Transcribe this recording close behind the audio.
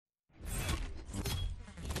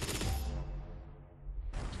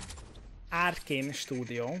Arkane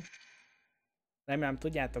Studio. Remélem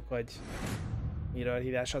tudjátok, hogy miről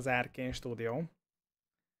híres az Arkane Studio.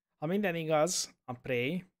 Ha minden igaz, a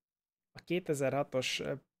Prey, a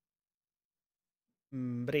 2006-os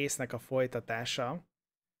résznek a folytatása.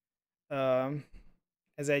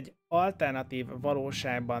 Ez egy alternatív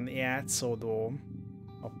valóságban játszódó...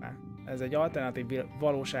 Hoppá. Ez egy alternatív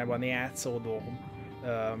valóságban játszódó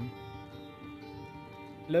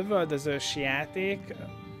lövöldözős játék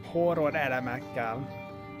horror elemekkel.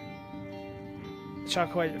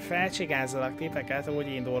 Csak hogy felcsigázzalak titeket, úgy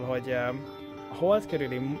indul, hogy a hold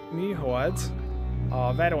körüli műhold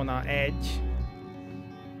a Verona 1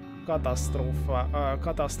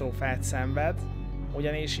 katasztrófát szenved,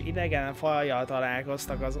 ugyanis idegen fajjal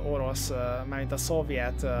találkoztak az orosz, mármint a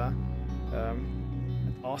szovjet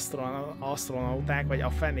asztronauták, vagy a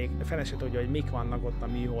fene se tudja, hogy mik vannak ott a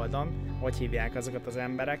műholdon, hogy hívják azokat az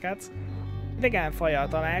embereket. Idegen fajjal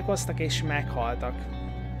találkoztak és meghaltak.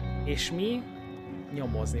 És mi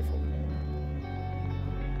nyomozni fogunk.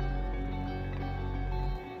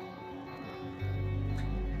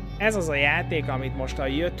 Ez az a játék, amit most a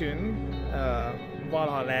Jötün,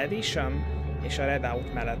 Valhalla Edition és a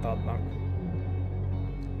Redout mellett adnak.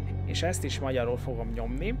 És ezt is magyarul fogom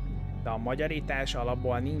nyomni, de a magyarítás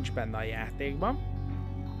alapból nincs benne a játékban,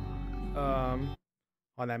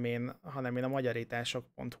 hanem én a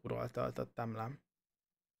magyarítások.hu-ról töltöttem le.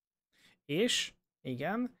 És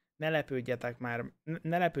igen, ne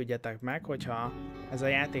lepődjetek meg, hogyha ez a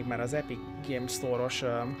játék már az Epic Games Store-os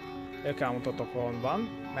accountotokon van,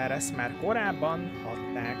 mert ezt már korábban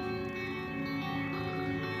adták.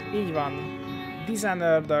 Így van,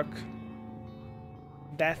 Dishonored,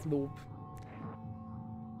 Deathloop,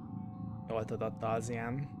 jól tudatta az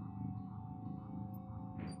ilyen.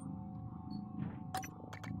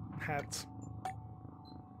 Hát,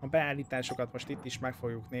 a beállításokat most itt is meg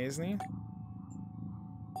fogjuk nézni.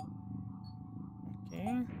 Oké.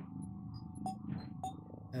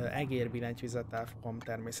 Egérbillentyűzettel fogom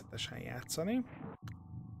természetesen játszani.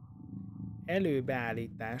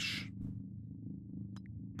 Előbeállítás.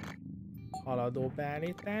 Haladó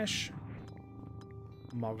beállítás.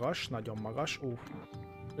 Magas, nagyon magas.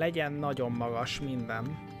 Legyen nagyon magas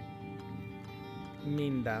minden.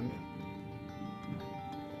 Minden.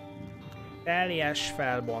 Teljes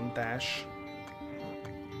felbontás.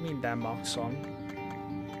 Minden maxon.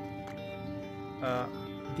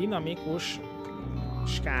 Dinamikus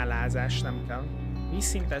skálázás nem kell.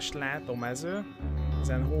 Vízszintes látómező.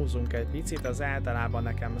 Ezen húzunk egy picit, az általában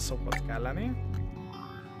nekem szokott kelleni.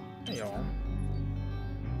 Jó.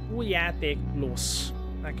 Új játék plusz.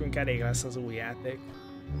 Nekünk elég lesz az új játék.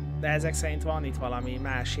 De ezek szerint van itt valami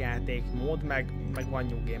más játékmód, meg van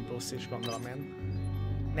New Game Plus is, gondolom én.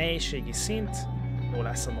 Nehézségi szint, jó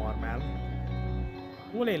lesz a normál.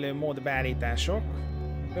 Túlélő mód beállítások.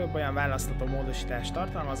 Több olyan választható módosítást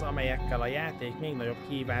tartalmaz, amelyekkel a játék még nagyobb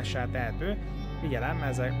kihívását tehető. Figyelem,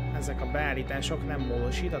 ezek a beállítások nem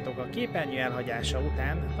módosíthatók a képernyő elhagyása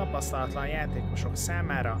után, tapasztalatlan játékosok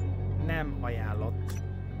számára nem ajánlott.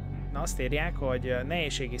 Na, azt írják, hogy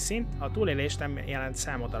nehézségi szint, a túlélés nem jelent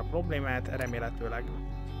számodra problémát, remélhetőleg.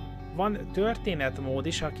 Van történetmód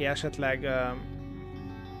is, akinek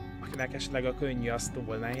esetleg a könnyű az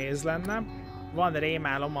túl nehéz lenne. Van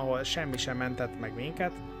rémálom, ahol semmi sem mentett meg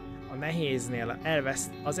minket. A nehéznél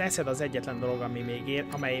az eszed az egyetlen dolog,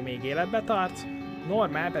 amely még életbe tart.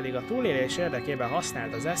 Normál pedig a túlélés érdekében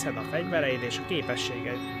használd az eszed, a fegyvereid és a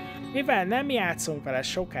képességeid. Mivel nem játszunk vele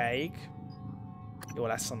sokáig, jó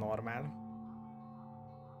lesz a normál.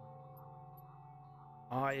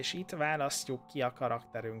 És itt választjuk ki a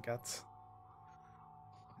karakterünket.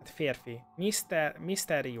 Hát férfi.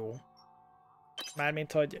 Mr. Jó.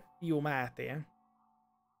 Mármint, hogy Jó Máté.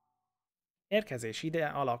 Érkezés ide,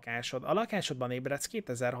 a lakásod. A lakásodban ébredsz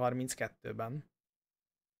 2032-ben.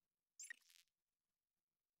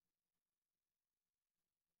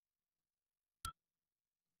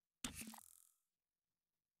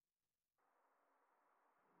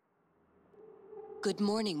 Good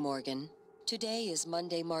morning, Morgan. Today is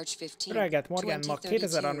Monday, March 15th. Reggelt, Morgan, ma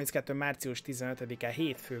 2032. március 15-e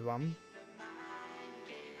hétfő van.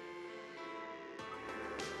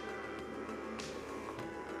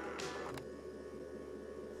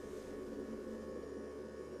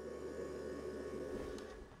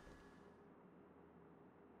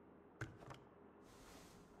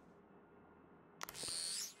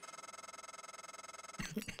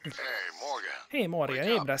 Hey Morgan,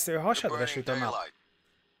 ébresztő, hasadva süt a nap.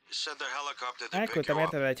 Elküldtem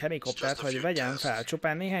érted egy helikoptert, hogy vegyen fel.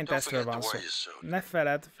 Csupán néhány tesztről van szó. Ne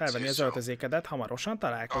feledd felvenni az öltözékedet, hamarosan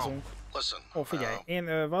találkozunk. Ó, figyelj,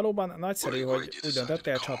 én valóban nagyszerű, hogy úgy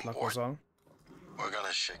döntöttél, csatlakozol.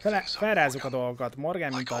 Felrázzuk a dolgokat,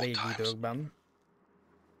 Morgan, mint a régi időkben.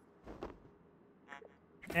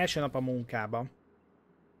 Első nap a munkába.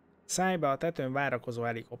 Szállj be a tetőn várakozó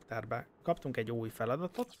helikopterbe. Kaptunk egy új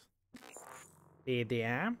feladatot.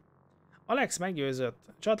 PDA. Alex meggyőzött,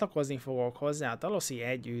 csatlakozni fogok hozzá a Taloszi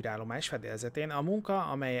 1 űrállomás fedélzetén. A munka,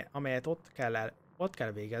 amelyet ott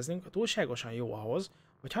kell végeznünk, túlságosan jó ahhoz,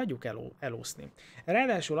 hogy hagyjuk elúszni.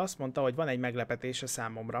 Ráadásul azt mondta, hogy van egy meglepetése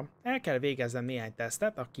számomra. El kell végeznem néhány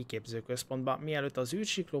tesztet a kiképzőközpontba, mielőtt az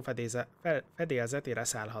űrsikló fedélzetére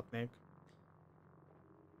szállhatnék.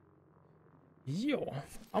 Jó.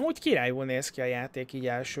 Amúgy királyul néz ki a játék így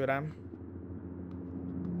elsőre.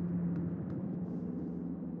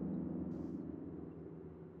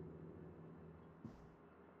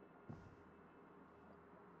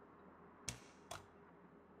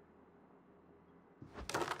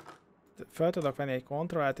 Föl tudok venni egy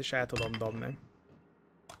kontrollát, és el tudom dobni.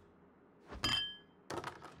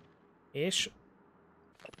 És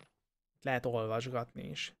lehet olvasgatni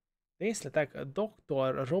is. Részletek: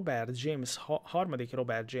 Dr. Robert James, harmadik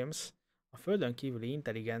Robert James, a Földön kívüli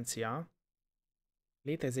intelligencia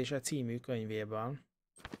létezése című könyvéből.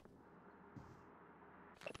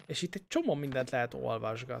 És itt egy csomó mindent lehet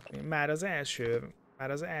olvasgatni. Már az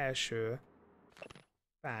első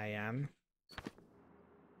pályán.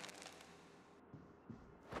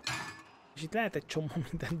 És itt lehet egy csomó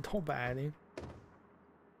mindent dobálni.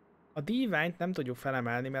 A díványt nem tudjuk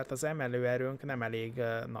felemelni, mert az emelőerőnk nem elég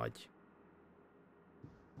nagy.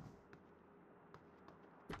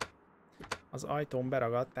 Az ajtón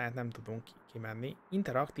beragadt, tehát nem tudunk kimenni.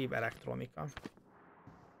 Interaktív elektronika.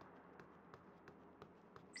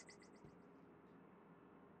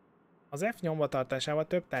 Az F nyomvatartásával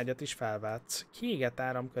több tárgyat is felvetsz. Kiégett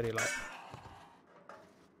áramköri lap.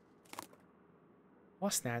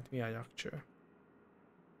 Használt műanyagcső.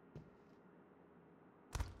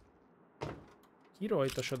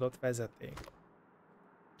 Kirojtosodott vezeték.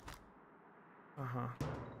 Aha.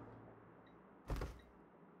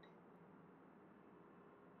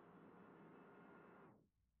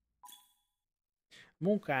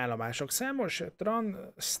 Munkaállomások. Számos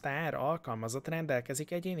Transstar alkalmazott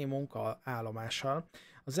rendelkezik egyéni munkaállomással.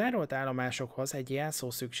 A zárolt állomásokhoz egy jelszó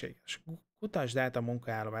szükséges. Kutasd át a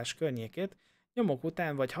munkaállomás környékét, nyomok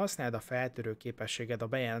után vagy használd a feltörő képességed a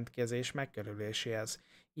bejelentkezés megkerüléséhez.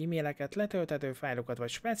 E-maileket, letölthető fájlokat vagy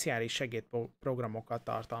speciális segédprogramokat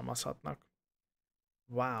tartalmazhatnak.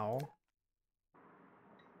 Wow!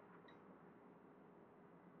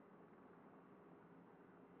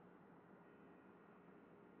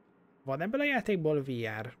 Van ebből a játékból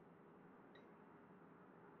VR?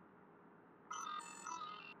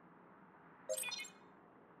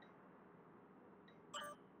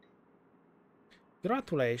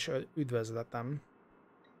 Gratulálj és üdvözletem!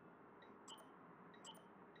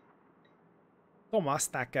 Thomas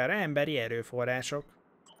Tucker, emberi erőforrások.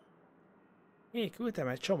 Én küldtem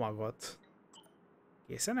egy csomagot.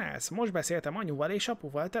 Készen állsz? Most beszéltem anyuval és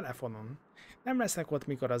apuval telefonon. Nem lesznek ott,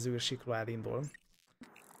 mikor az űrsikló elindul.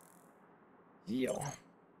 Jó.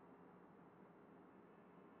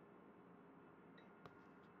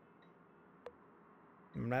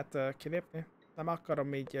 Nem lehet kilépni? Nem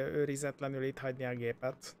akarom így őrizetlenül itt hagyni a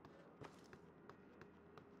gépet.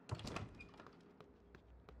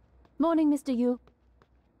 Morning, Mr. Yu.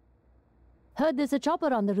 Heard there's a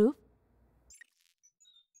chopper on the roof.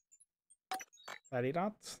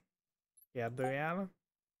 Felirat. Kérdőjel.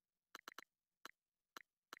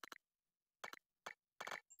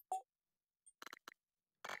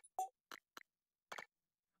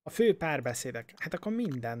 A fő párbeszédek. Hát akkor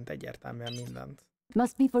mindent, egyértelműen mindent.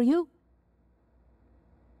 Must be for you.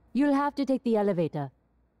 You'll have to take the elevator.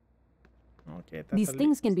 Okay, These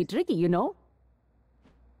things can be tricky, you know.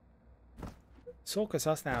 Szóköz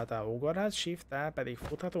használata ugorhat, shift-tel pedig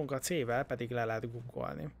futhatunk, a C-vel pedig le lehet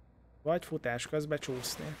googolni. Vagy futás közben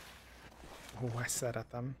csúszni. Hú, ezt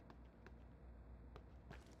szeretem.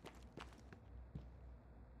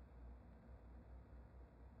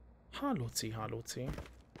 Haluci, haluci.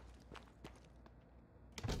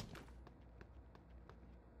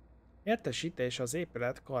 Értesítés az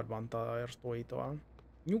épület karbantartóitól.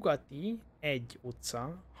 Nyugati 1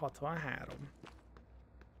 utca 63.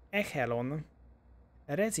 Echelon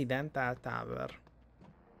Residential Tower.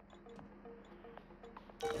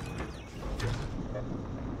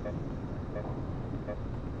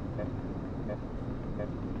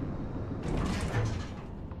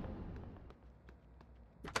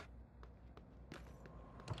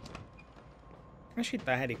 És itt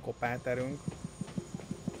a helikopterünk.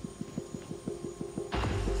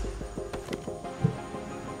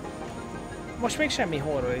 Most még semmi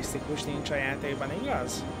horrorisztikus nincs a játékban,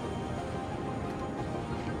 igaz?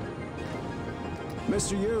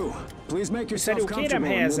 Mr. Yu, please make yourself Szerű, kérem comfortable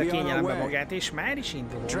and helyezze we'll be on our kényelembe way. magát, és már is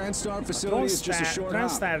indulunk. TranStar A facility is just a short hop.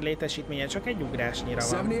 TranStar létesítménye csak egy ugrásnyira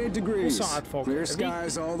van. 78 degrees. 26 fok. Clear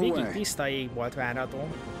skies all the Végig way. tiszta égbolt várható.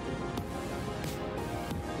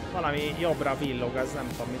 Valami jobbra villog, az nem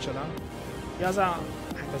tudom micsoda. Ja, az a...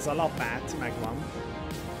 hát az a lapát megvan.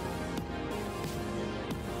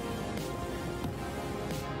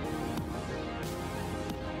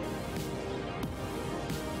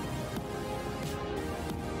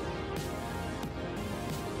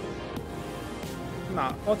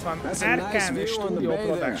 Na, ott van Arkán Studio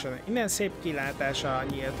Production. Innen szép kilátás a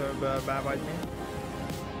nyílt öbölbe, vagy mi.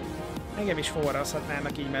 Engem is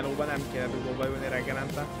forraszhatnának így melóba, nem kéne dugóba ülni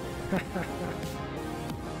reggelente.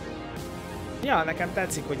 Ja, nekem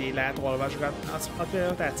tetszik, hogy így lehet olvasgatni. Az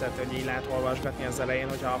például tetszett, hogy így lehet olvasgatni az elején,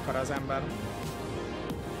 hogyha akar az ember.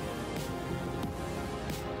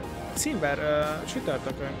 Szilver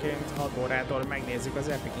csütörtökönként 6 órától megnézzük az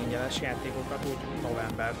Epic ingyenes játékokat, úgy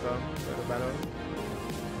novembertől körülbelül.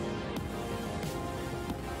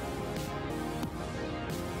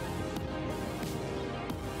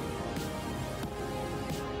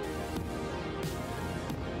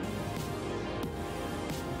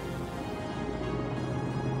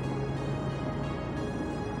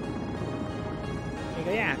 Még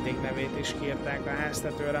a játék nevét is kiírták a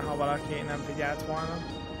háztetőre, ha valaki nem figyelt volna.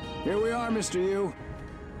 Here we are, Mr. Yu.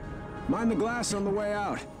 Mind the glass on the way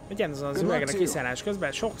out. Ugyanazon az üvegre kiszállás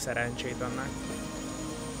közben sok szerencsét önnek.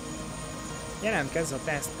 Jelentkezz a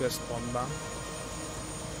teszt központba.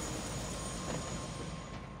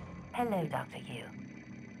 Hello, Dr. Yu.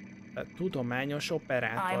 A tudományos I'm a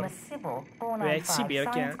operátor. Sybil, born Ő on egy 5 Szibir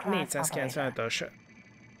science class operator. 495-ös.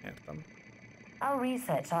 Értem. Our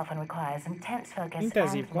research often requires intense focus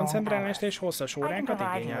Intenzív and long koncentrálást hours. és hosszas I can órákat provide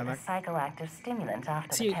you with igényelnek. a psychoactive stimulant after the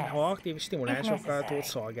test. Pszichoaktív stimulásokkal If tud necessary.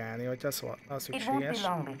 szolgálni, hogyha It won't be szükséges.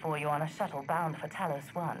 long before you're on a shuttle bound for Talos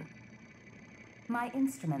 1. My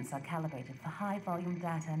instruments are calibrated for high-volume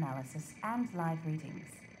data analysis and live readings.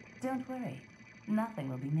 Don't worry, nothing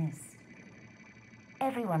will be missed.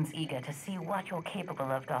 Everyone's eager to see what you're capable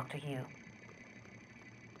of, Dr. Yu.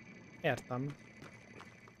 Értem.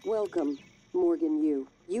 Welcome, Morgan Yu.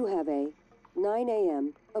 You have a 9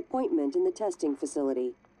 a.m. appointment in the testing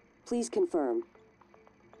facility. Please confirm.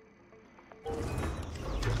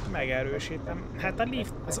 Megerősítem. Hát a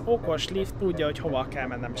lift, az okos lift tudja, hogy hova kell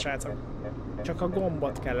mennem, srácok. Csak a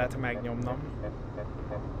gombot kellett megnyomnom.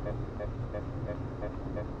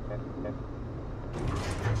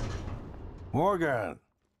 Morgan!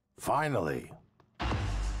 Finally!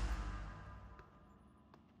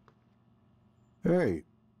 Hey,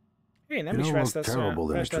 Én nem You is don't vesztesz look terrible in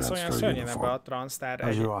a olyan TranStar szörnyen ebbe uniform. a TranStar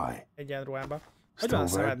How's your eye? egyenruhába. Hogy Still van a red?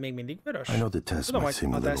 szemed még mindig vörös? I know the test Tudom, might hogy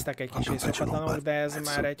seem a a little tesztek egy kicsit unconventional, szokatlanok, but de ez it's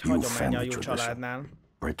már a egy new hagyomány a family Yu tradition. családnál.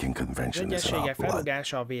 Breaking Az convention is in egyessége our blood.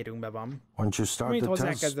 felugása a vérünkbe van. Once you start Amint the test,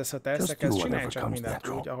 hozzákezdesz a just tesztekhez, do csinálj whatever csak comes mindent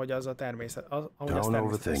úgy, natural. ahogy az természet Don't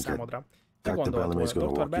overthink it. számodra. Te Dr. gondolod, Bellamy's gonna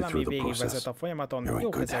Dr. walk you Bellamy through the végigvezet process. a folyamaton, You're in jó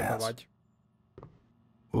good kezekbe hands. vagy.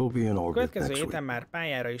 We'll be in A orbit következő next héten week. már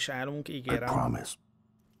pályára is állunk, I ígérem. promise.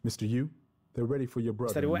 Mr. Yu, they're ready for your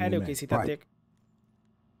brother. Szerű, and new man. előkészítették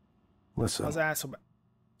Listen, az álszobát.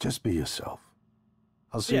 just be yourself.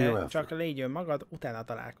 I'll see you Figyelj, after. csak légy önmagad, utána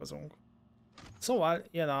találkozunk. Szóval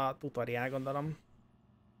jön a tutoriál, gondolom.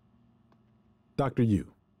 Dr. Yu,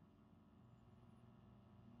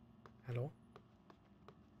 Hello?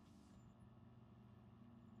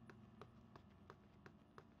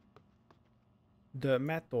 The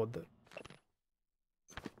method.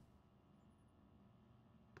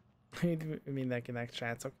 Itt mindenkinek,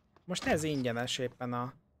 srácok. Most ez ingyenes éppen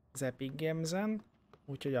az Epic Games-en,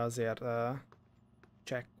 úgyhogy azért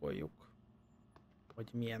csekkoljuk, hogy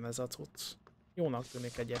milyen ez a cucc. Jónak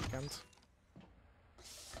tűnik egyébként.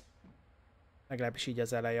 Legalábbis így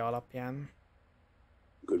az eleje alapján.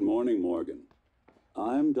 Good morning, Morgan.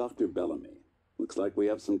 I'm Dr. Bellamy. Looks like we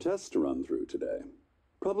have some tests to run through today.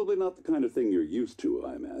 Probably not the kind of thing you're used to,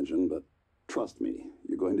 I imagine, but trust me,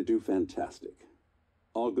 you're going to do fantastic.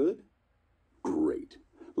 All good? Great.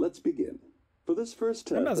 Let's begin. For this first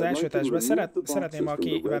test, Ebben az I'd első like to testben remove the boxes szeretném, ha from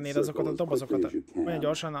the red kivennéd azokat a circle as quickly dobozokat as you can. olyan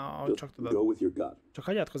gyorsan, ahogy Just csak go tudod. with your gut. Csak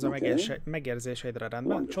hagyatkozz a Okay. megérzéseidre,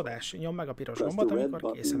 rendben? Wonderful. Csodás, nyomd meg a piros Press the gombot, red amikor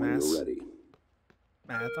button készen when állsz. you're ready.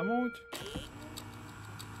 Mehet amúgy.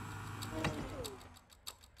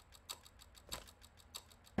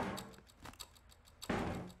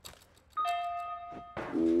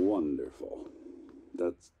 Wonderful.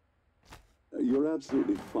 you're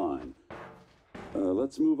absolutely fine.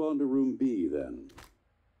 Let's move on to room B then.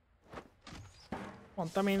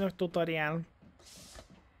 Mondtam én, hogy tutoriál.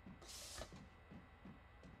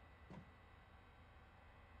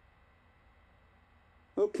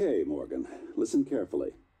 Okay, Morgan, listen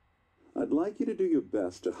carefully. I'd like you to do your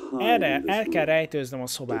best to hide Erre in this el kell room. rejtőznöm a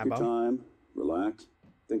Take your szobába. time, relax,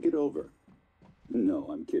 think it over. No,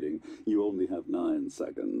 I'm kidding. You only have 9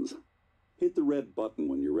 seconds. Hit the red button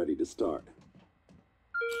when you're ready to start.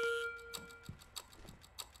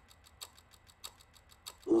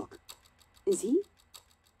 Look. Is he?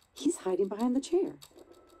 He's hiding behind the chair.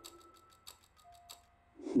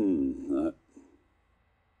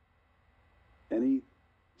 Any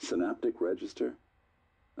synaptic register?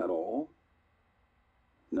 At all?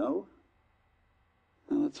 No?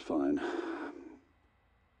 Well, that's fine.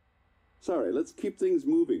 Sorry, let's keep things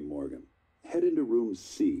moving, Morgan. Head into room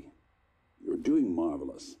C. You're doing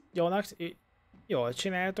marvelous. Jól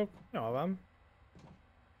csináltok, jól van.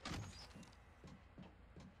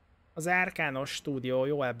 Az árkános stúdió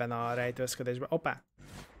jó ebben a rejtőzködésben. Hoppá!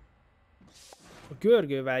 A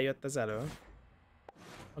görgővel jött ez elő.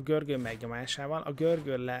 A görgő megnyomásával, a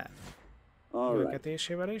görgő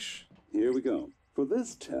görgetésével is. Here we go. For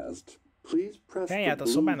this test, please press Kelj át a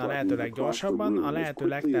szobán a lehető leggyorsabban, a lehető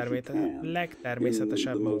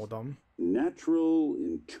legtermészetesebb módon.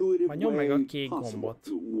 Vagy nyomd meg a kék gombot.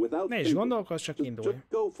 Ne is gondolkozz, csak indulj.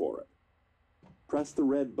 Press the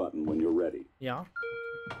red button when you're ready. Ja.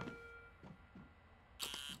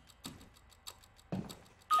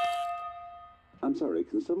 I'm sorry,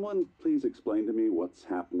 can someone please explain to me what's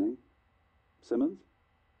happening? Simmons?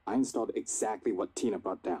 I installed exactly what Tina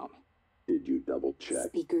brought down. Did you double check?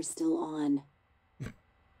 Speaker's still on.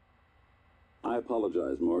 I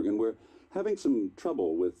apologize, Morgan. We're having some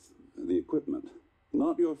trouble with the equipment.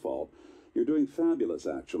 Not your fault. You're doing fabulous,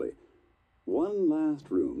 actually. One last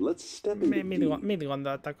room. Let's step into deep. Mit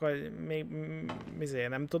gondoltak, hogy még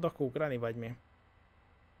nem tudok ugrani, vagy mi?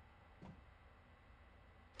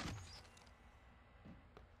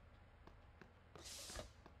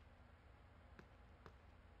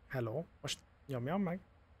 Hello, most nyomjam meg.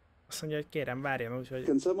 Azt mondja, hogy kérem, várjon, úgyhogy...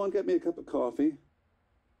 Can someone get me a cup of coffee? I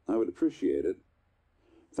would appreciate it.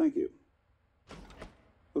 Thank you.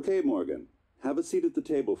 Okay, Morgan. Have a seat at the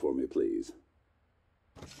table for me, please.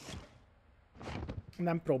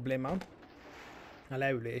 Nem probléma. A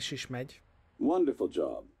leülés is megy. Wonderful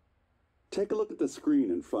job. Take a look at the screen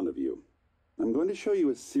in front of you. I'm going to show you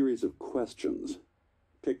a series of questions.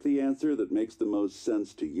 Pick the answer that makes the most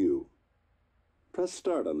sense to you. Press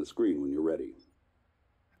start on the screen when you're ready.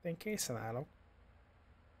 Én készen állok.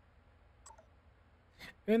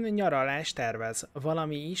 Ön nyaralást tervez,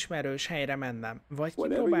 valami ismerős helyre mennem, vagy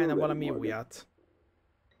kipróbálna valami újat.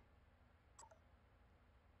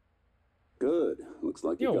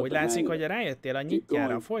 Jó, úgy látszik, hogy rájöttél a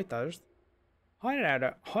nyitjára, folytasd.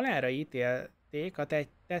 Halálra ítélték a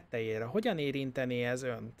tettejére. Hogyan érintené ez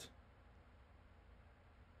önt?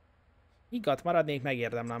 Higgadt maradnék,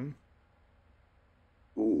 megérdemlem.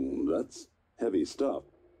 That's heavy stuff.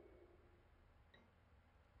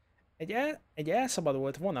 Egy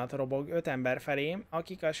elszabadult vonat robog 5 ember felé,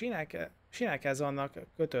 akik a sinekhez vannak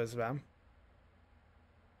kötözve.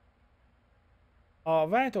 A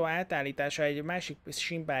váltó átállítása egy másik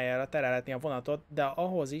sínpályára terelhetné a vonatot, de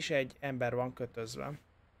ahhoz is egy ember van kötözve.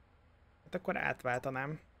 Hát akkor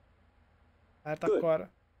átváltanám. Mert akkor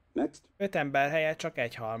 5 ember helyett csak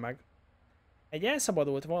egy hal meg. Egy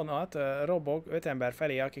elszabadult vonat robog 5 ember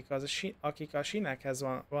felé, akik a sínekhez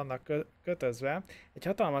vannak kötözve. Egy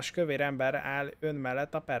hatalmas kövér ember áll ön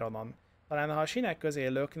mellett a peronon. Talán ha a sínek közé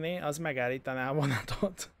lökné, az megállítaná a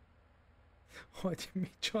vonatot. Hogy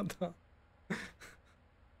micsoda?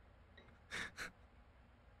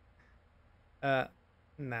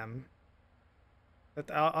 Nem.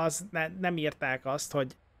 Tehát nem írták azt,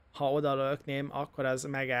 hogy ha oda lökném, akkor az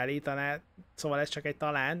megállítaná. Szóval ez csak egy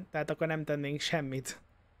talán, tehát akkor nem tennénk semmit.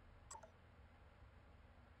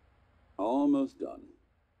 Almost done.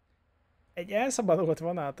 Egy elszabadult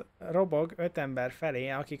vonat robog 5 ember felé,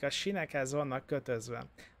 akik a sinekhez vannak kötözve.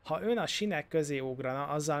 Ha ön a sinek közé ugrana,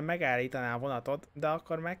 azzal megállítaná a vonatot, de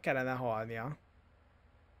akkor meg kellene halnia.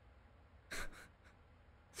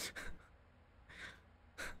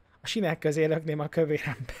 A sinek közé lökném a kövér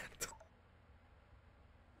embert.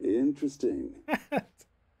 Interesting.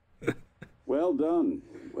 Well done.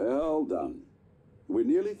 Well done. We're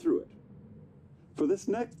nearly through it. For this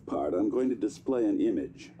next part, I'm going to display an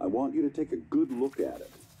image. I want you to take a good look at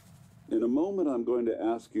it. In a moment, I'm going to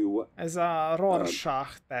ask you what... Ez a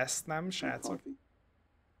Rorschach teszt, nem, srácok?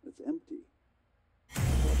 It's empty.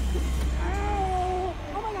 Oh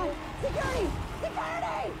my god! Security!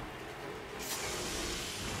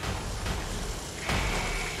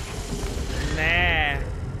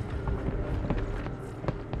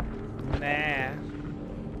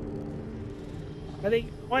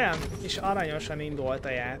 Olyan is aranyosan indult a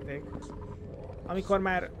játék. Amikor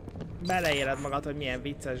már beleéled magad, hogy milyen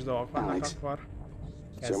vicces dolgok vannak, Alex. akkor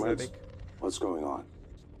Sir Max, kezdődik. what's going on?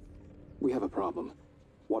 We have a problem.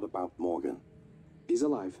 What about Morgan? He's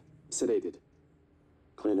alive, sedated.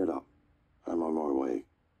 Clean it up. I'm on my way.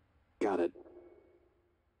 Got it.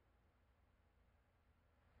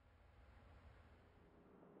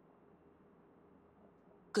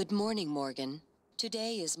 Good morning, Morgan.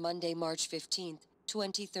 Today is Monday, March 15th,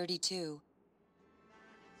 2032.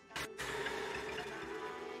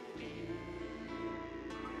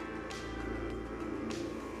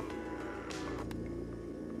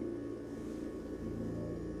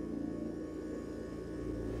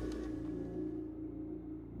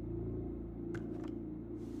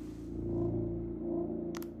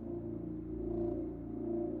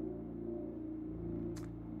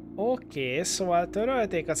 Oké, szóval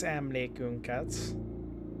törölték az emlékünket.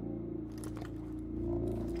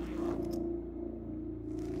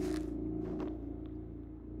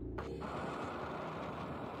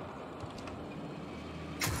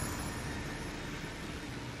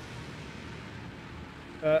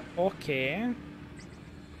 Oké.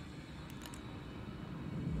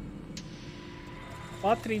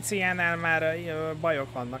 Patriciánál már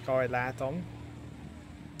bajok vannak, ahogy látom.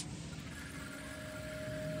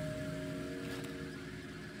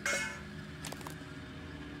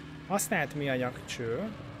 Használt műanyag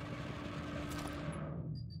cső.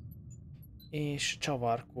 És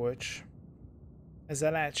csavarkulcs.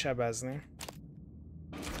 Ezzel lehet sebezni.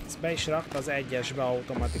 Ezt be is rakta az egyesbe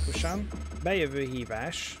automatikusan. Bejövő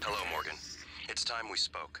hívás. Hello, Morgan. It's time we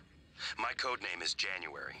spoke. My code name is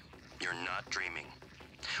January. You're not dreaming.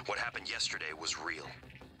 What happened yesterday was real.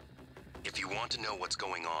 If you want to know what's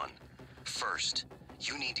going on, first,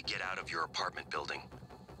 you need to get out of your apartment building.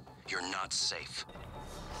 You're not safe.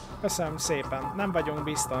 Köszönöm szépen. Nem vagyunk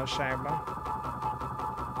biztonságban.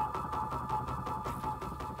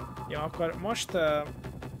 Jó, akkor most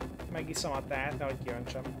megiszom a teát, nehogy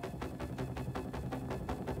kijöntsem.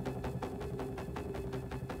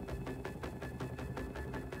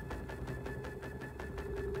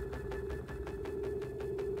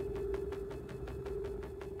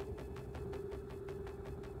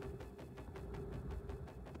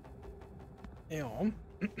 Jó.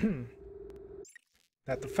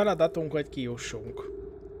 Tehát a feladatunk, hogy kijussunk.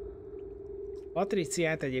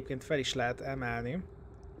 Patriciát egyébként fel is lehet emelni.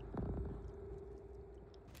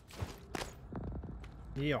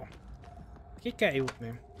 Jó. Ki kell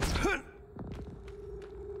jutni.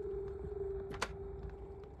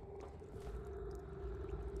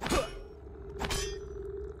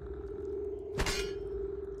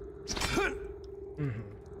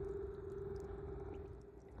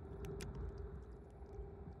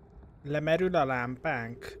 Lemerül a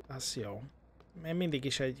lámpánk? Az jó. Én mindig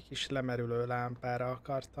is egy kis lemerülő lámpára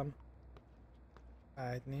akartam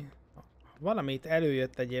vágyni. Valamit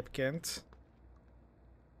előjött egyébként.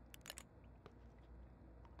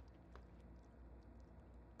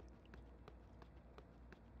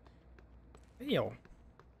 Jó.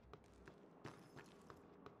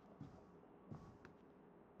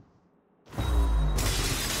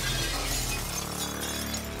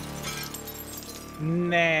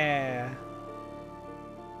 Ne.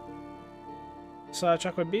 Szóval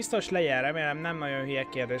csak, hogy biztos legyen, remélem nem nagyon hülye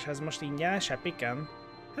kérdés. Ez most ingyenes Epiken?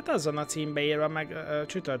 Hát azon a címbe írva, meg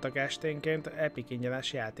csütörtök esténként Epic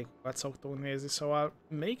ingyenes játékokat szoktunk nézni, szóval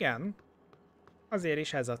igen. Azért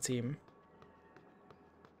is ez a cím.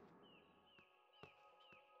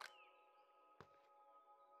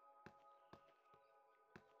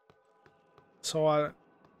 Szóval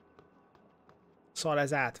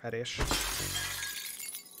ez átverés.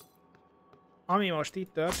 Ami most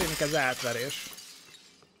itt történik, ez átverés.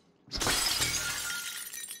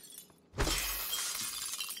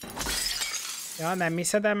 Ja, nem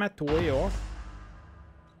hiszed el, mert túl jó.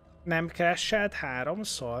 Nem crashelt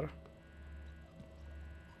 3-szor?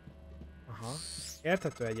 Aha.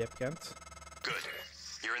 Érthető egyébként. Good.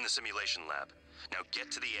 You're in the simulation lab. Now get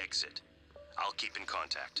to the exit. I'll keep in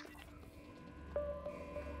contact.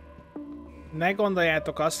 Ne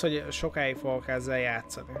gondoljátok azt, hogy sokáig fogok ezzel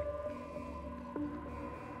játszani.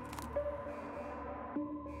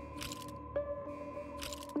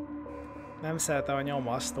 Nem szeretem a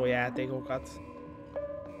nyomasztó játékokat.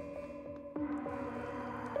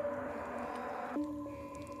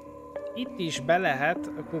 Itt is be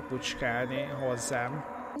lehet kukucskálni hozzám.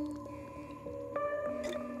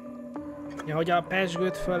 Ja, hogy a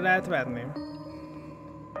pezsgőt föl lehet venni?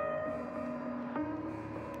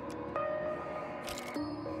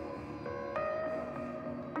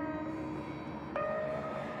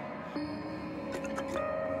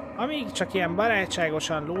 Amíg csak ilyen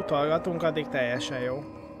barátságosan lootolgatunk, addig teljesen jó.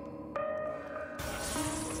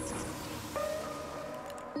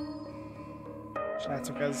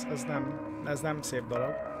 Srácok, ez nem szép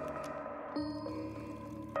dolog.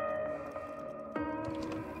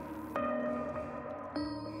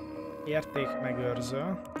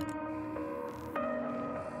 Értékmegőrző.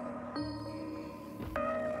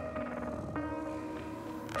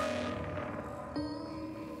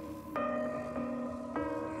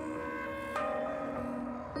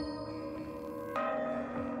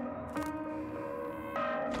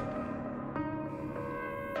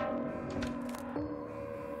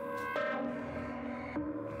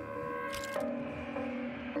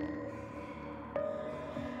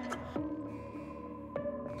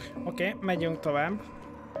 Oké, megyünk tovább.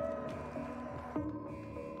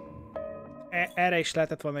 Erre is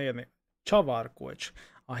lehetett volna jönni. Csavarkulcs.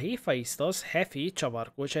 A Hephaistos Hefi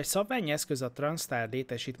csavarkulcs egy szabványi eszköz a Transztár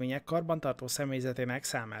létesítmények karbantartó személyzetének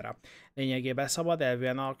számára. Lényegében szabad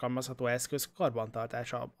elvűen alkalmazható eszköz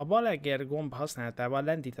karbantartása. A bal gomb használatával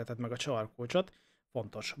lendítheted meg a csavarkulcsot.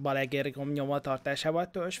 Fontos. Bal gomb nyomatartásával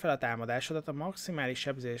töltsd fel a támadásodat a maximális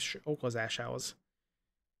sebzés okozásához.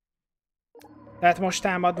 Tehát most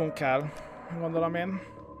támadnunk kell, gondolom én.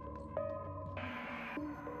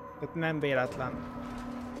 Tehát nem véletlen.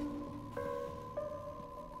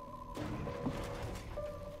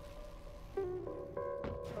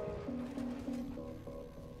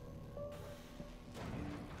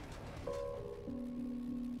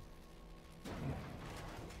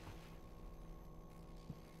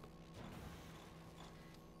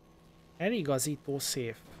 Eligazító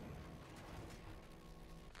szép.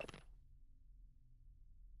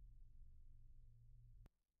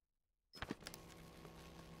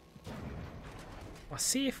 A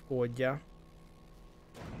szép kódja.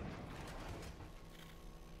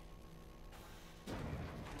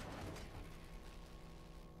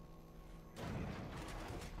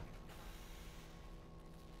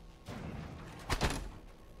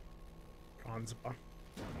 Francba.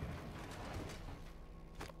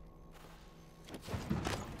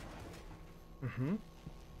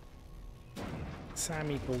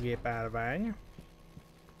 Számítógép állvány.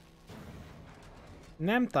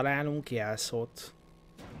 Nem találunk jelszót.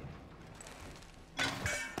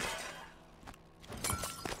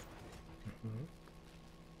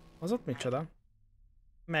 Az ott micsoda?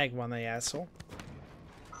 Megvan a jelszó.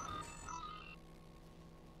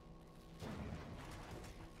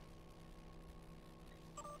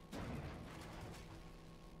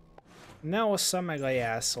 Ne ossza meg a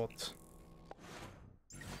jelszót.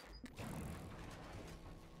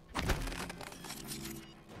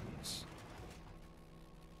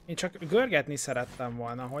 Én csak görgetni szerettem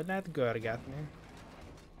volna. Hogy lehet görgetni?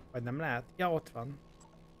 Vagy nem lehet? Ja, ott van.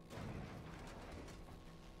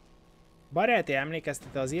 Baráti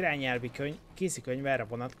emlékeztető az irányelvi kézikönyv erre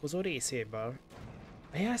vonatkozó részéből.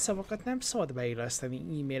 A jelszavakat nem szabad beilleszteni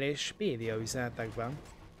e-mail és média üzenetekben.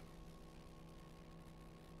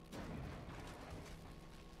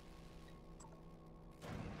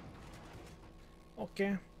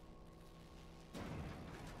 Oké.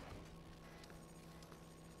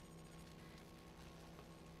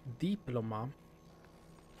 Diploma.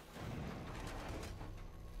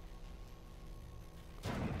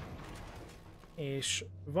 És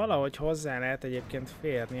valahogy hozzá lehet egyébként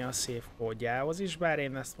férni a szép kódjához is, bár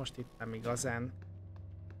én ezt most itt nem igazán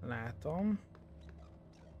látom.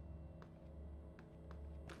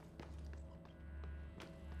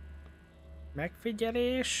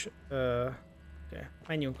 Megfigyelés. Okay.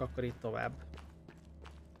 Menjünk akkor itt tovább.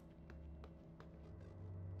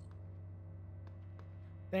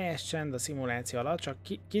 Teljes csend a szimuláció alatt, csak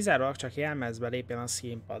kizárólag csak jelmezbe lépjen a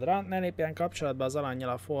színpadra, ne lépjen kapcsolatba az alannyal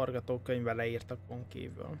a forgatókönyvben leírtakon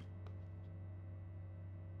kívül.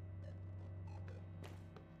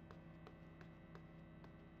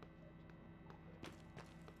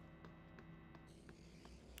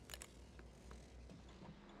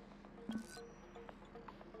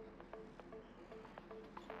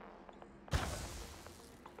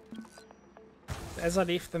 Ez a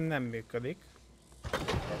lift nem működik.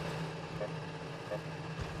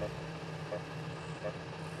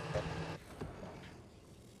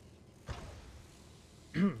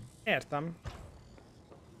 Értem.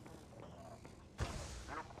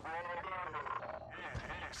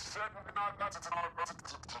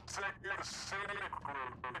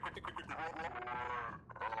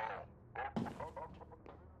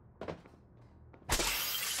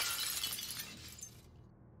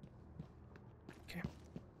 Okay.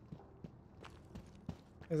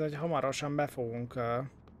 Ez egy hamarosan meg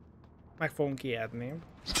fogunk ijedni.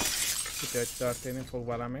 Úgyhogy történni fog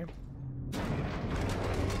valami.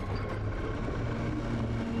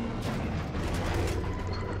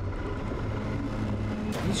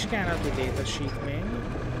 Vizsgálati létesítmény.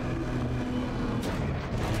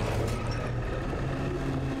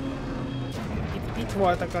 Itt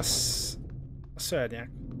voltak a szörnyek.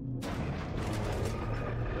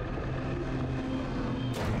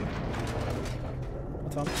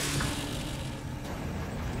 Ott van.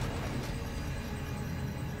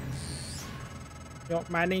 Jó,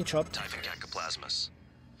 már nincs ott.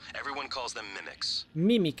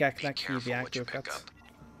 Mimikeknek hívják őket.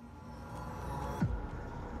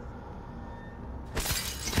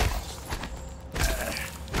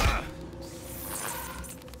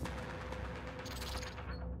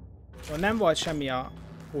 Nem volt semmi a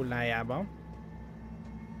hullájában.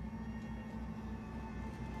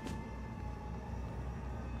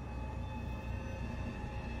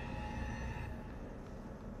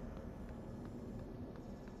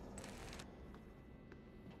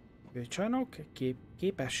 Csarnok,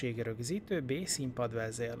 képességrögzítő, B színpad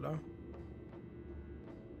vezérlő.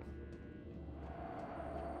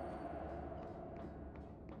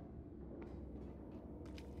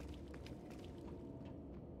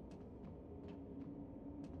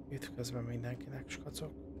 Itt közben mindenkinek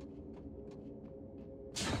skacok.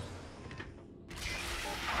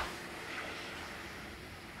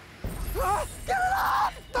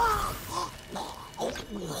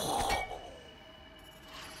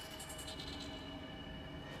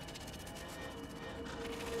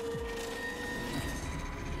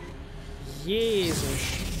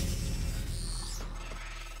 Jézus!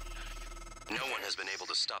 No one has been able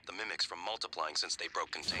to stop the mimics from multiplying since they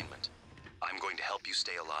broke containment. I'm going to help you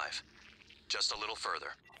stay alive. Just a little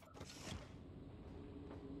further.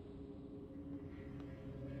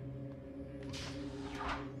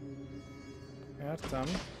 Értem.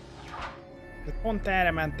 De pont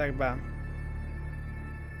erre mentek be.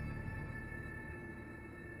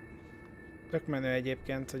 Tök menő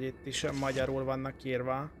egyébként, hogy itt is magyarul vannak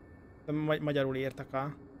írva. De magyarul írtak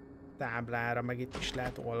a táblára, meg itt is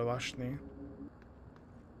lehet olvasni.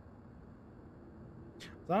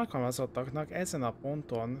 Az alkalmazottaknak ezen a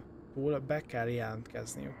ponton túl be kell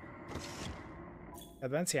jelentkezniük.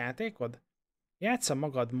 Kedvenc játékod? Játssza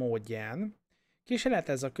magad módján.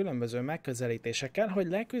 Kísérletezz a különböző megközelítésekkel, hogy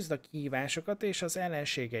leküzd a kihívásokat és az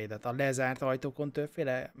ellenségeidet. A lezárt ajtókon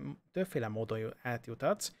többféle módon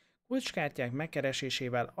átjutatsz, kulcskártyák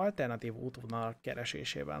megkeresésével, alternatív útvonalak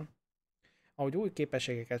keresésével. Ahogy új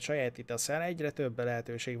képességeket sajátítasz el, egyre több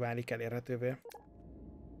lehetőség válik elérhetővé.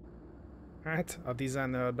 Hát, a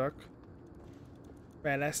designerök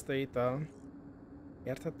fejlesztőitől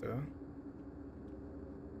érthető,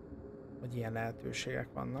 hogy ilyen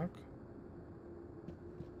lehetőségek vannak.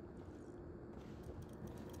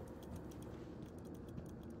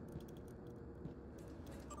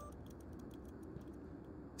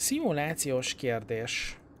 Szimulációs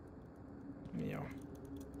kérdés. Jó.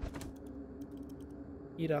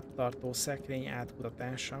 Irattartó szekrény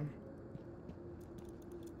átkutatása.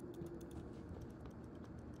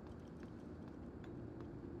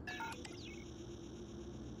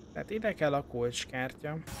 Tehát ide kell a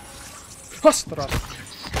kulcskártya. Hasztra!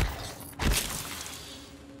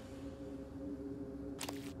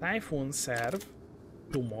 Typhoon szerv.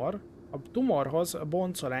 Tumor. A tumorhoz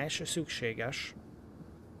boncolás szükséges.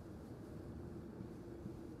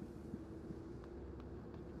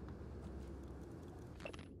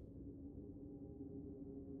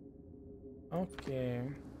 Oké.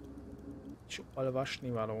 És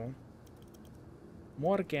olvasnivaló.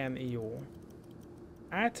 Morgan jó.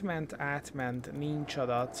 Átment, nincs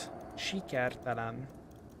adat. Sikertelen.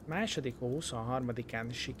 Második hó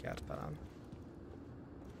 23-án sikertelen.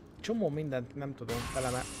 Csomó mindent nem tudunk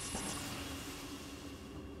feleme.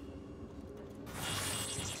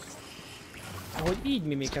 Ahogy így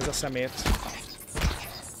mimik ez a szemét.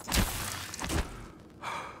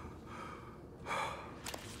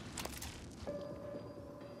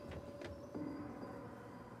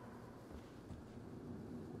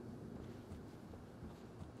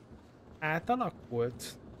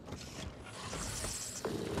 Átalakult.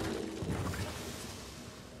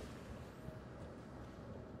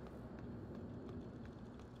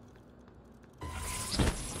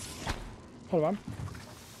 Hol van?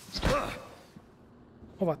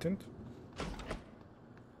 Hova tűnt?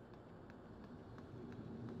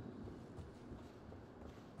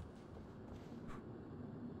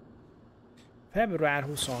 Február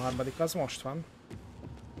 23. az most van.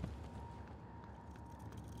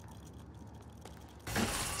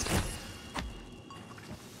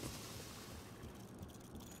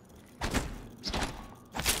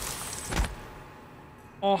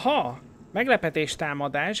 Aha! Meglepetés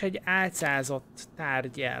támadás egy álcázott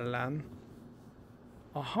tárgy ellen.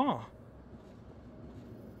 Aha!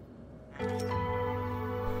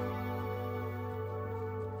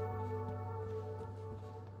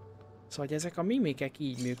 Szóval, hogy ezek a mimikek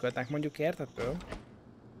így működnek, mondjuk értető?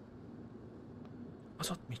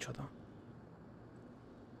 Az ott micsoda?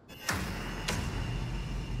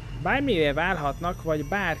 Bármivé válhatnak, vagy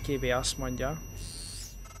bárkivé, azt mondja.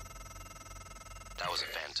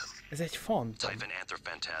 Ez egy fantom.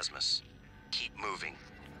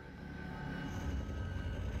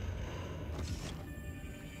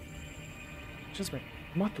 És ez meg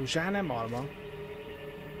matuzsá, nem alma.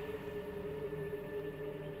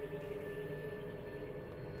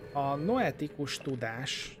 A noetikus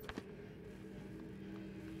tudás.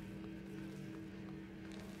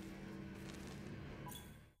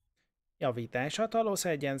 Javítás. A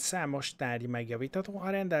talószegyen számos tárgy megjavítható, ha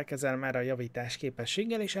rendelkezel már a javítás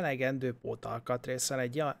képességgel és elegendő pótalkatrésszel.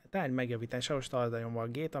 Egy tárgy megjavításához tartaljon a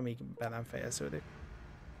gét, amíg be nem fejeződik.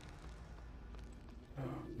 A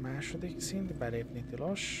második szint, belépni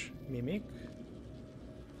tilos, mimik.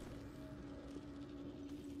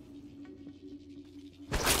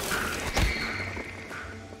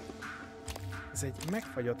 Ez egy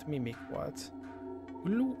megfagyott mimik volt.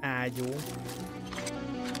 Glue ágyú.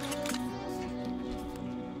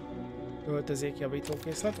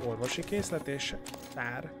 Öltözékjavítókészlet, orvosi készlet és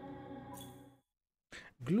tár.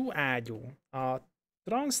 Glue ágyú. A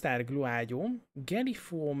Transztár glue ágyú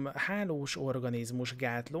geliform hálós organizmus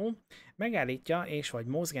gátló megállítja és vagy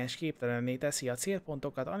mozgásképtelenné teszi a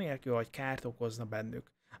célpontokat anélkül, hogy kárt okozna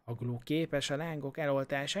bennük. A glue képes a lángok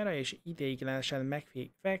eloltására és ideiglenesen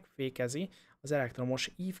megfékezi az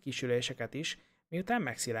elektromos ívkisüléseket is, miután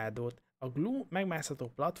megszilárdult. A glue megmászható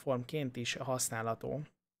platformként is használható.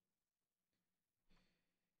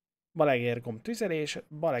 Balegergomb tüzelés,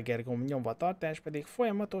 balegergomb nyomvatartás pedig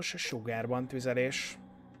folyamatos sugárban tüzelés.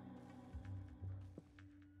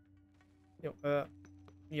 Jó,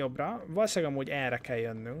 jobbra. Valószínűleg amúgy erre kell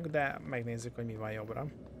jönnünk, de megnézzük, hogy mi van jobbra.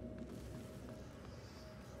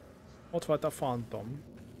 Ott volt a fantom.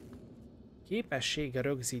 Képesség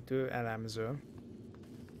rögzítő elemző.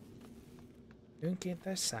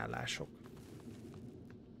 Önkéntes szállások.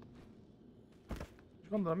 És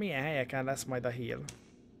gondolom, milyen helyeken lesz majd a heal.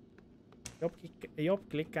 Jobb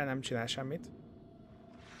klikkel nem csinál semmit.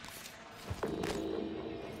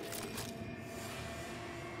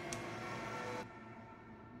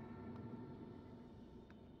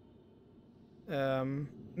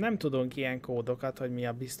 Nem tudunk ilyen kódokat, hogy mi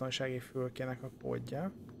a biztonsági fülkének a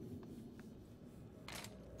kódja.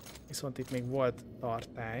 Viszont itt még volt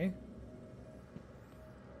tartály.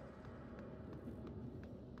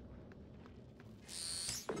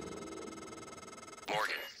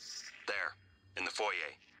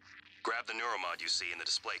 Grab the neuromod you see in the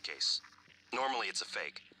display case. Normally it's a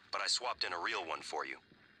fake, but I swapped in a real one for you.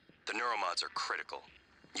 The neuromods are critical.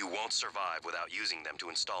 You won't survive without using them to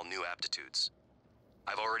install new aptitudes.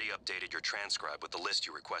 I've already updated your transcribe with the list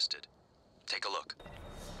you requested. Take a look.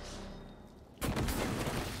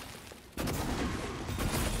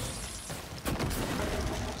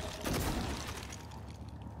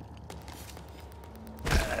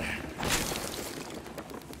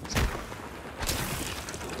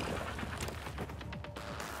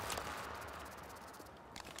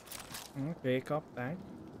 Oké, kapták.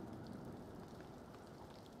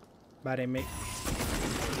 Bár én még...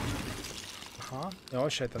 Aha, jól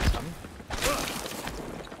sejtettem.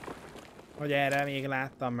 Hogy erre még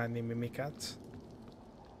láttam menni mimiket.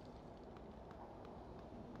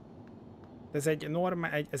 Ez egy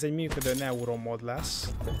normál, ez egy működő neuromod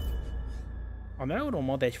lesz. A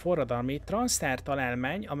neuromod egy forradalmi transztár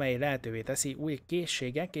találmány, amely lehetővé teszi új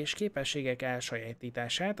készségek és képességek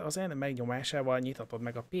elsajátítását. Az N megnyomásával nyithatod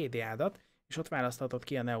meg a PDA-dat, és ott választhatod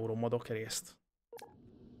ki a neuromodok részt.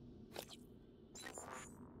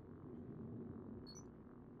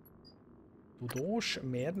 Tudós,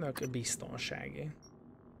 mérnök, biztonsági.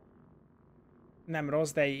 Nem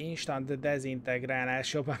rossz, de egy instant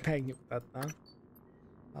dezintegrálás jobban megnyugtatna.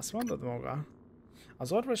 Azt mondod maga?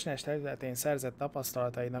 Az orvoslás területén szerzett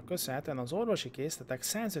tapasztalatainak köszönhetően az orvosi készletek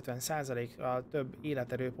 150%-kal több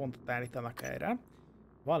életerőpontot állítanak erre,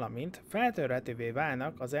 valamint feltörhetővé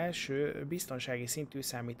válnak az első biztonsági szintű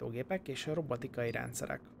számítógépek és robotikai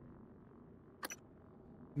rendszerek.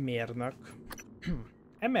 Mérnök.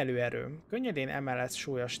 Emelőerő. Könnyedén emelhetsz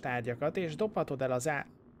súlyos tárgyakat, és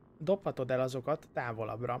dobhatod el azokat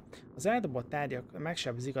távolabbra. Az eldobott tárgyak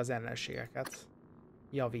megsebzik az ellenségeket.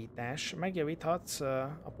 Javítás. Megjavíthatsz,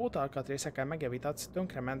 a pótalkatrészekkel megjavíthatsz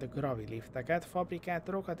tönkrement gravilifteket,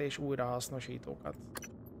 fabrikátorokat és újrahasznosítókat.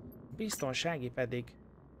 Biztonsági pedig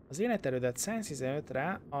az életerődet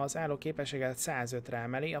 115-re, az álló képességet 105-re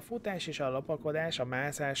emeli, a futás és a lopakodás, a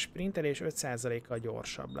mászás, sprintelés 5%-kal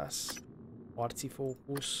gyorsabb lesz. Harci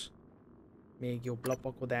fókusz, még jobb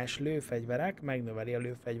lopakodás, lőfegyverek, megnöveli a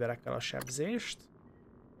lőfegyverekkel a sebzést.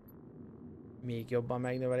 Még jobban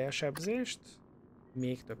megnöveli a sebzést.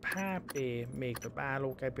 Még több HP, még több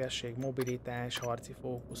állóképesség, mobilitás, harci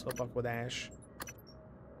fókusz, lopakodás.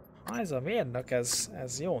 Ha ez a mérnök,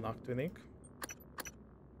 ez jónak tűnik.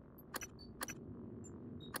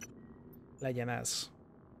 Legyen ez.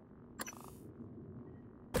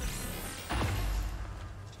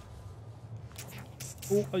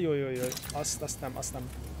 Jaj, azt nem.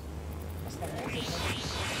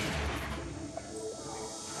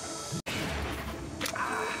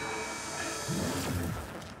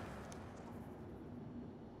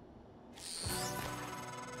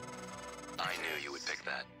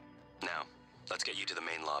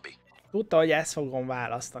 Tudta, hogy ezt fogom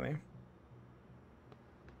választani.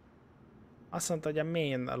 Azt mondta, hogy a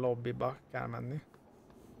main lobbyba kell menni.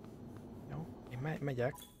 Jó, én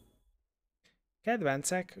megyek.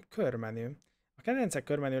 Kedvencek körmenü. A kedvencek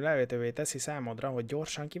körmenü lehetővé teszi számodra, hogy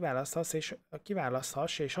gyorsan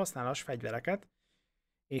kiválaszthass és használhass fegyvereket,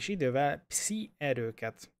 és idővel pszi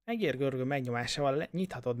erőket. Egérgörgő megnyomásával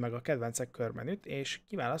nyithatod meg a kedvencek körmenüt, és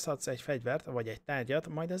kiválaszthatsz egy fegyvert vagy egy tárgyat,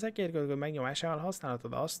 majd az egérgörgő megnyomásával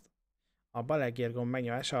használhatod azt, a bal egérgomb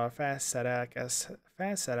megnyomásával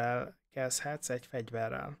felszerelkezhetsz egy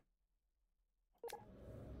fegyverrel.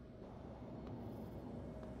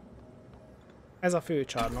 Ez a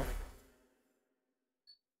főcsarnok.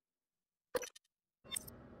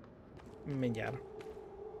 Mindjárt.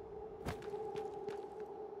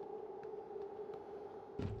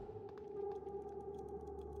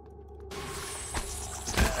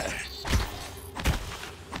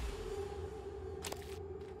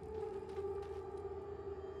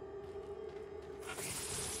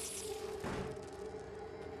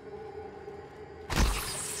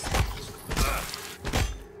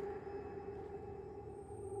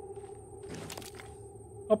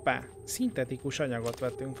 Hoppá, szintetikus anyagot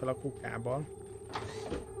vettünk fel a kukából.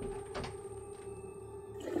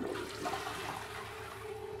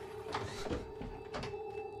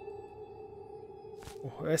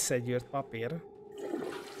 Összegyűrt papír.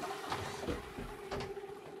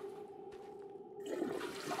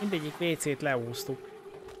 Mindegyik WC-t leúztuk.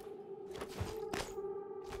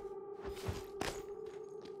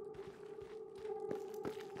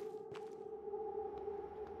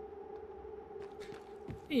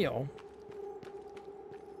 Jó.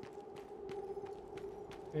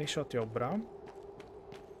 És ott jobbra.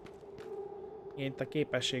 Itt a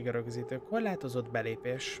képessége rögzítő. Korlátozott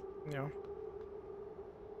belépés. Jó.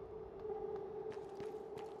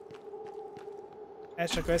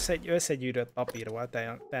 Ez csak összegyűrött papír volt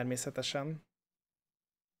természetesen.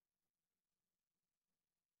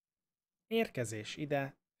 Érkezés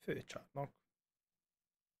ide, főcsarnok.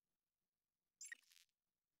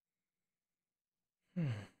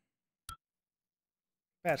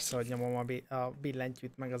 Persze, hogy nyomom a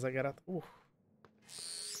billentyűt meg az egeret.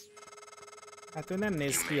 Hát ő nem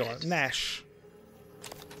néz ki jól. Nash.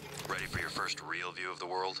 Ready for your first real view of the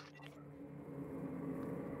world?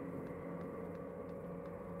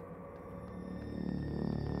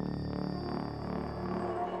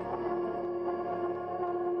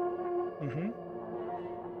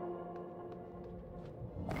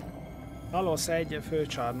 Halosz egy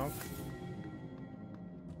főcsarnok.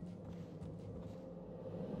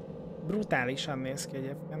 Brutálisan néz ki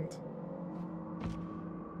egyébként.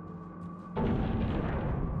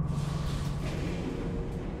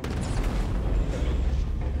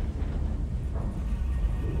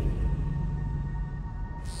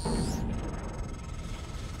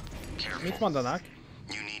 Mit mondanak?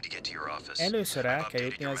 Először el kell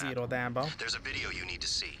jutni az irodába.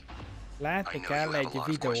 Látni kell egy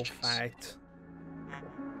videófájlt.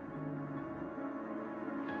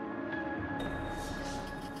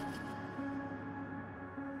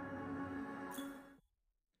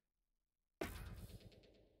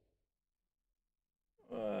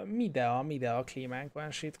 Midea klímánk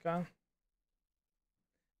van, Sitka.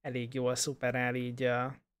 Elég jól szuperál így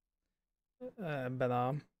ebben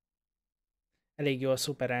a... Elég jól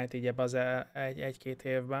szuperált így ebben az egy-két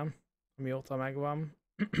évben, amióta megvan.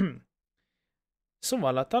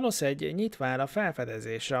 Szóval a Thanos egy nyitva áll a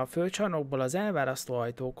felfedezésre, a földcsarnokból az elválasztó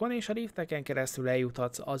ajtókon és a rifteken keresztül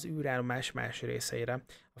eljuthatsz az űrállomás más részeire.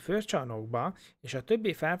 A földcsarnokba és a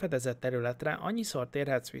többi felfedezett területre annyiszor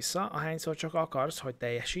térhetsz vissza, ahányszor csak akarsz, hogy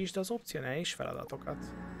teljesítsd az opcionális feladatokat.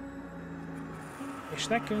 És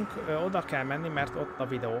nekünk oda kell menni, mert ott a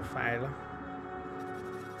videófájl.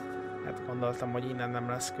 Hát gondoltam, hogy innen nem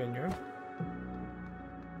lesz könnyű.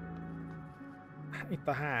 Itt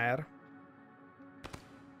a HR.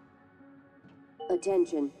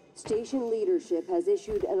 Attention. Station leadership has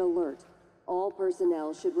issued an alert. All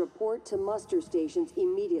personnel should report to muster stations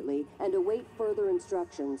immediately and await further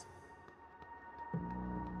instructions.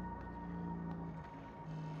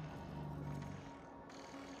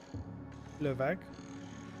 Löveg.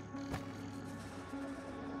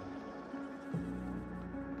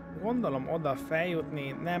 Gondolom oda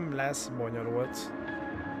feljutni nem lesz bonyolult.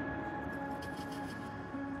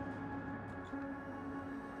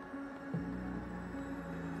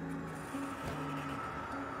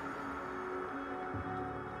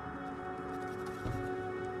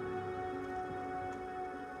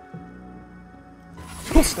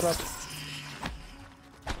 Pusztrat!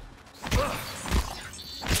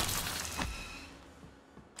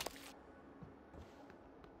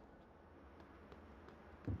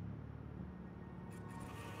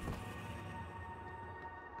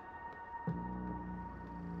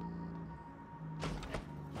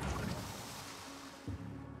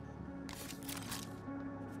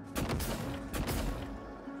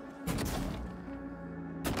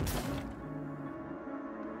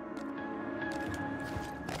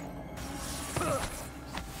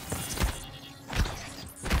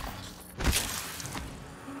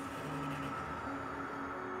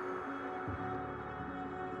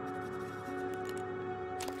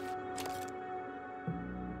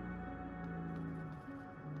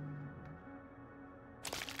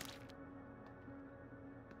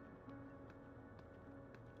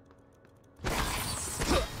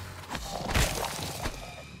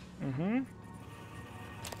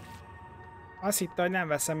 Azt hitte, hogy nem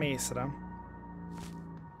veszem észre.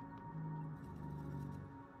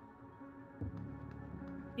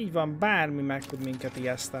 Így van, bármi meg tud minket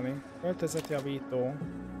ijeszteni. Öltözetjavító,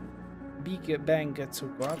 Big Bang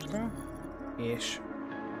cukorka, és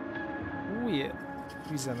új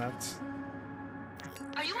üzenet.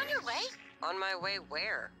 Are you on your way? On my way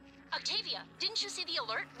where? Octavia, didn't you see the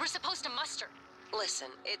alert? We're supposed to muster.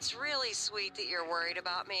 Listen, it's really sweet that you're worried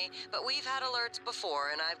about me, but we've had alerts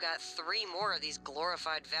before, and I've got 3 more of these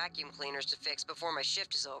glorified vacuum cleaners to fix before my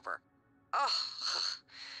shift is over. Oh,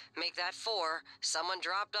 make that 4. Someone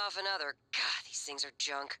dropped off another. God, these things are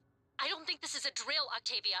junk. I don't think this is a drill,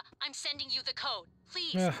 Octavia. I'm sending you the code.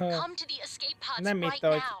 Please, come to the escape pods right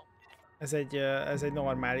now. Ez egy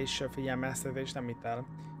normális figyelmeztetés, nem itt el.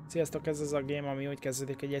 Sziasztok, ez az a game, ami úgy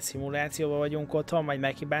kezdődik, hogy egy szimulációban vagyunk otthon, majd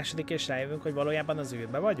meghibásodik, és rájövünk, hogy valójában az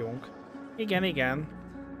űrben vagyunk. Igen, igen.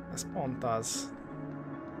 Ez pont az.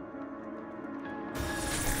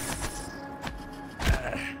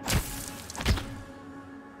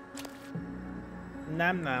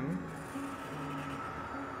 Nem, nem.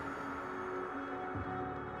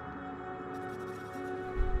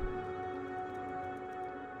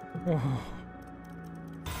 Oh.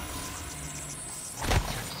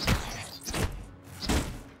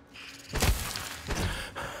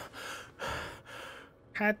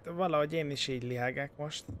 Hát valahogy én is így lihegek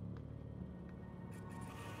most.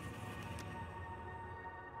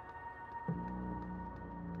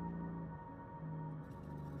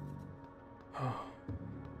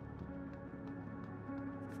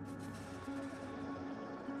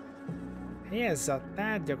 Helyezze a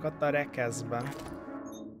tárgyakat a rekeszbe.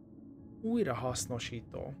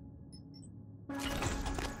 Újrahasznosító.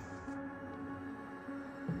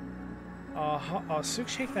 A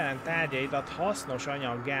szükségtelen tárgyaidat hasznos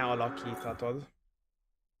anyaggá alakíthatod.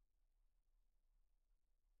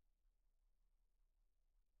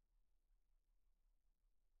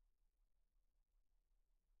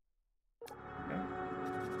 Okay.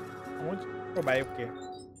 Amúgy próbáljuk ki.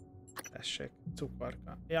 Tessék,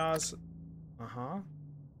 cukorka. Ja, az... Aha.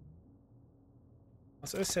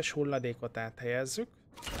 Az összes hulladékot áthelyezzük.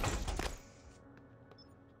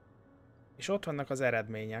 És ott vannak az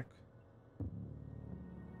eredmények.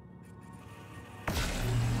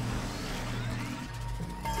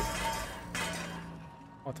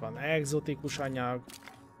 Ott van egzotikus anyag,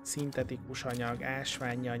 szintetikus anyag,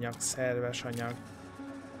 ásványi anyag, szerves anyag.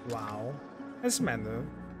 Wow, ez menő.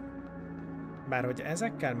 Bár hogy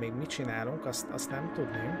ezekkel még mit csinálunk, azt nem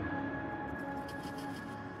tudném.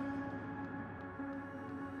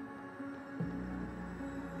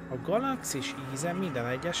 A galaxis íze minden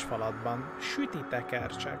egyes falatban. Süti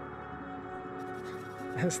tekercsek.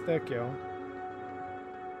 Ez tök jó.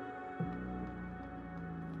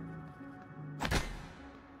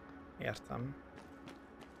 Értem.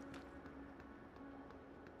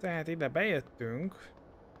 Tehát ide bejöttünk,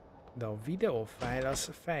 de a videófájl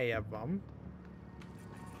az feljebb van.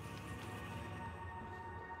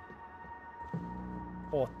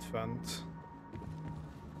 Ott fönt.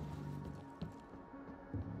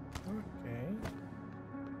 Oké.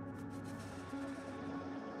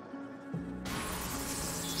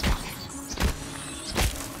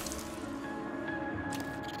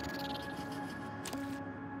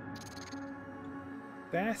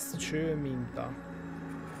 Tesztcső minta.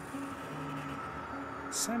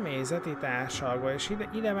 Személyzeti társalgó, és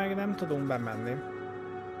ide meg nem tudunk bemenni.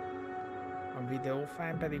 A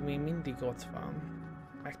videófájl pedig még mindig ott van.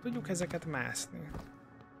 Meg tudjuk ezeket mászni.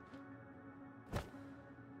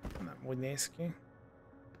 Nem úgy néz ki.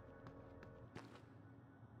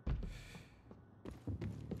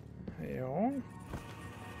 Jó.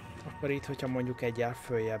 Akkor itt, hogyha mondjuk egyel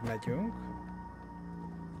följebb megyünk.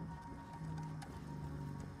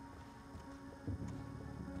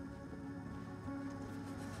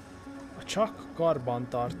 A csak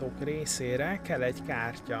karbantartók részére kell egy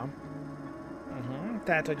kártya.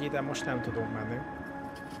 Tehát, hogy ide most nem tudunk menni.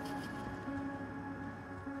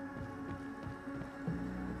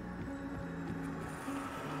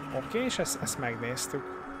 Oké, és ezt megnéztük.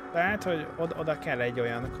 Tehát, hogy oda kell egy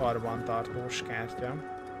olyan karbantartós kártya.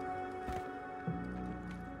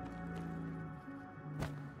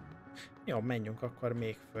 Jó, menjünk akkor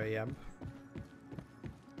még följebb.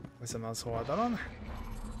 Ezen az oldalon.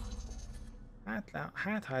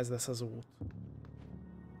 Hát ha ez lesz az út.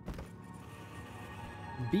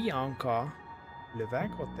 Bianca löveg,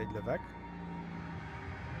 ott egy löveg.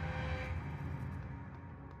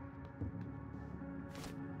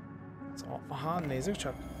 Aha, nézzük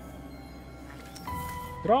csak.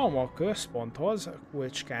 Trauma központhoz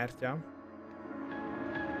kulcskártya.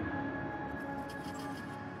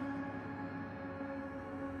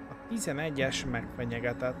 A 11-es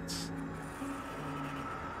megfenyegetett.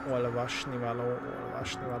 Olvasnivaló.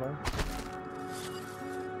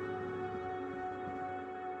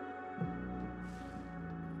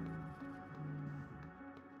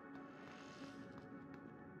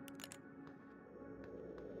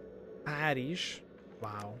 Is.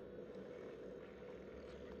 Wow.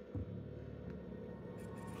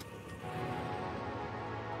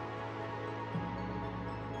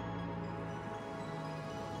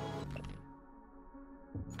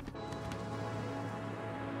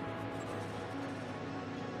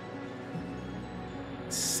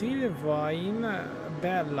 Sylvain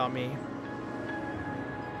Bellamy.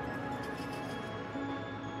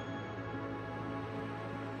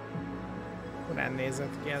 Furán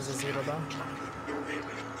nézett ki ez az iroda.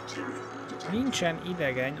 Nincsen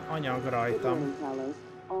idegen anyag rajtam.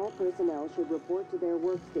 All personnel should report to their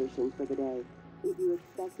workstations for the day. If you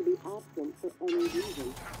expect to be absent for any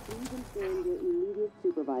reason, please inform your immediate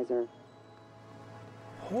supervisor.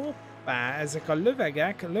 Hoppá, ezek a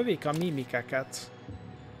lövegek lövik a mimikeket.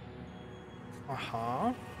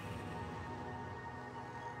 Aha.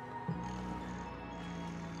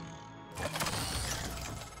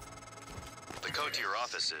 The code to your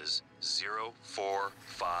office is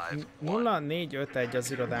 0451. 0451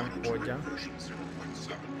 az irodám kódja.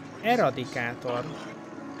 Eradikátor.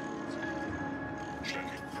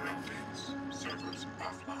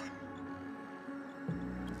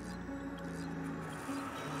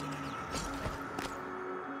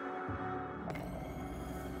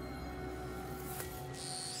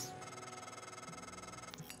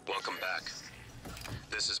 Welcome back.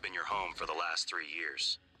 This has been your home for the last 3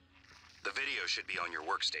 years. The video should be on your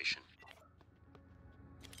workstation.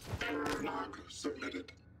 Log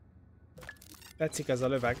submitted. Tetszik ez a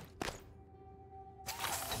löveg.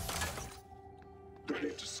 Ready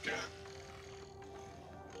to scan.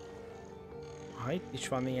 Ha itt is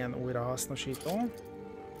van ilyen újrahasznosító.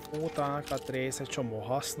 Ótalanakat rész, egy csomó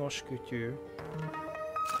hasznos kütyű.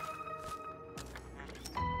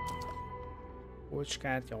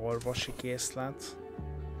 Kulcskártya, orvosi készlet.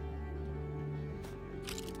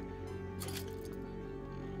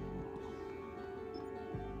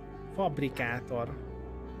 Fabrikátor.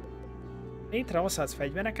 Létrehozhatsz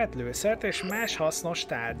fegyvereket, lőszert és más hasznos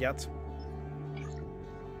tárgyat.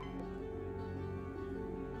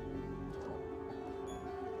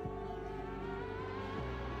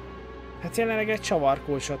 Hát jelenleg egy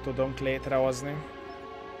csavarkulcsot tudunk létrehozni.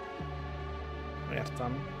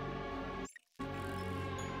 Értem.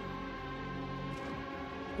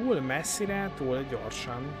 Túl messzire, túl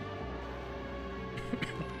gyorsan.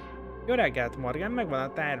 Jó reggelt, Morgan, megvan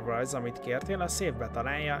a tervrajz, amit kértél, a szépbe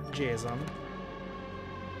találja Jason.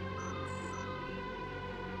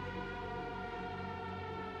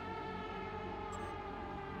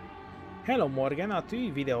 Hello Morgan, a tűj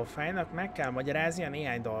videófájlnak meg kell magyaráznia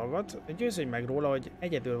néhány dolgot, győződj meg róla, hogy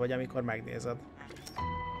egyedül vagy, amikor megnézed.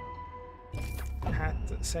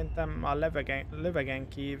 Hát szerintem a lövegen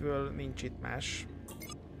kívül nincs itt más.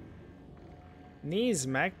 Nézd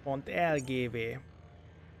meg, .lgv.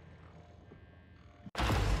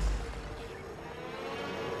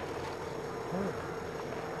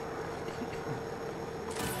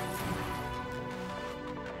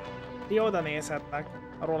 Ti oda nézhetnek,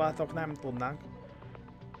 rólatok nem tudnak.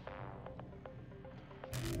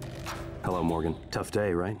 Hello, Morgan. Tough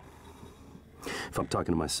day, right? If I'm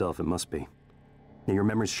talking to myself, it must be. Now, your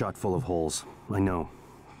memory's shot full of holes. I know.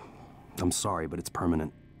 I'm sorry, but it's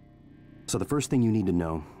permanent. So the first thing you need to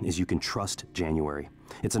know is you can trust January.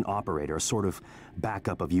 It's an operator, a sort of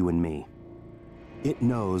backup of you and me. It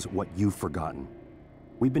knows what you've forgotten.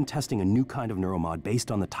 We've been testing a new kind of neuromod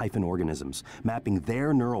based on the Typhon organisms, mapping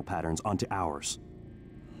their neural patterns onto ours.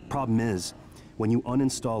 Problem is, when you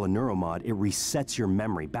uninstall a neuromod, it resets your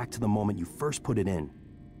memory back to the moment you first put it in.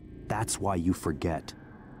 That's why you forget.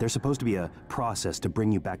 There's supposed to be a process to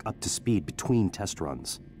bring you back up to speed between test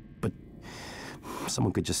runs. But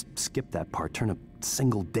someone could just skip that part, turn a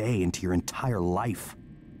single day into your entire life.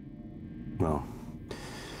 Well,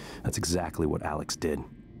 that's exactly what Alex did.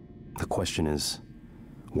 The question is,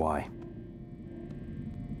 why?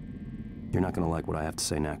 You're not gonna like what I have to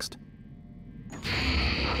say next.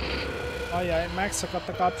 Ajjaj, megszakadt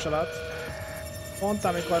a kapcsolat. Pont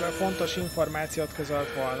amikor fontos információt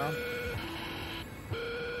közölt volna.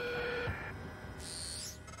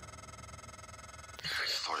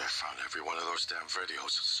 Damn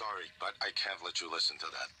videos. Sorry, but I can't let you listen to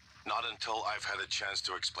that. Not until I've had a chance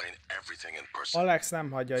to explain everything in person. Alex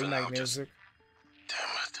nem hagyja, hogy megnézzük.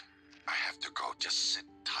 Damn it. I have to go. Just sit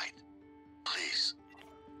tight. Please.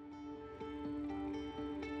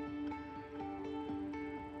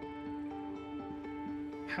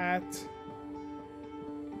 Hát...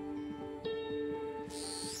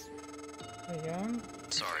 Igen.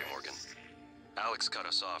 Sorry, Morgan. Alex cut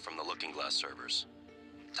us off from the Looking Glass servers.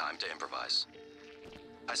 Time to improvise.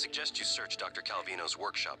 I suggest you search Dr. Calvino's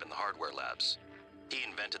workshop in the hardware labs. He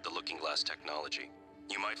invented the Looking Glass technology.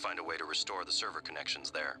 You might find a way to restore the server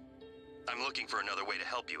connections there. I'm looking for another way to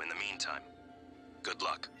help you in the meantime. Good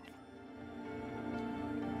luck.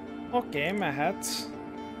 Oké, mehetsz.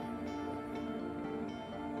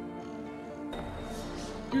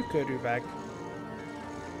 Tükörüveg.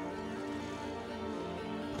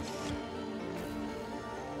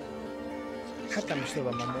 Hát nem is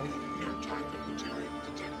tudom amúgy.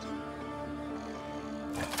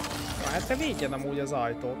 Hát te védjen amúgy az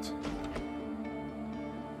ajtót.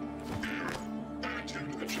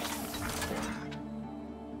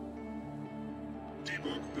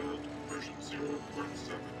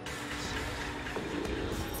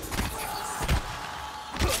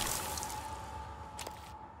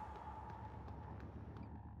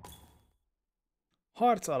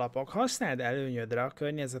 Harcalapok. Használd előnyödre a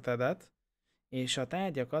környezetedet és a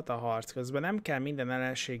tárgyakat a harc közben. Nem kell minden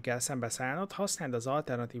ellenséggel szembeszállnod, használd az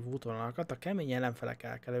alternatív útvonalakat a kemény ellenfelek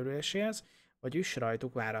elkerüléséhez, vagy üss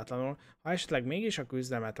rajtuk váratlanul. Ha esetleg mégis a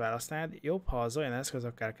küzdelmet választnád, jobb, ha az olyan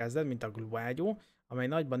eszközökkel kezded, mint a glúágyú, amely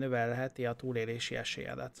nagyban növelheti a túlélési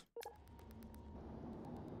esélyedet.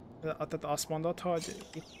 Tehát azt mondod, hogy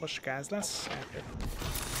itt most gáz lesz?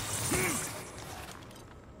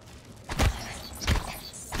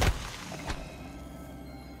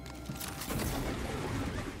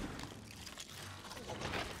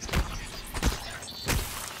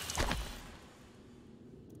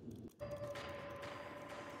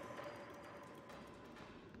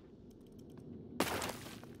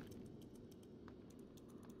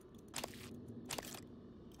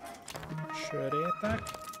 Sörétek.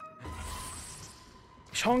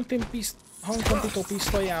 És hangtompító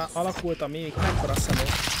pisztolyá alakult a mimik. Mekkora szemét.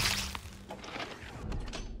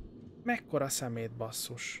 Mekkora szemét,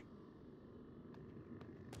 basszus.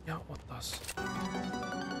 Ja, ott az.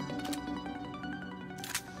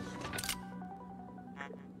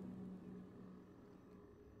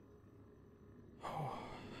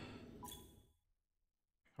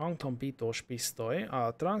 Hangtompítós pisztoly.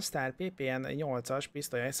 A Transztár PPN 8-as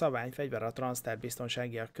pisztoly egy szabvány fegyver a Transztár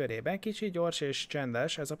biztonságiak körében. Kicsi, gyors és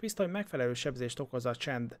csendes. Ez a pisztoly megfelelő sebzést okoz a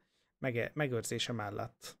csend megőrzése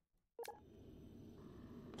mellett.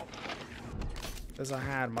 Ez a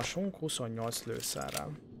 3-asunk 28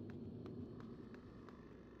 lőszerrel.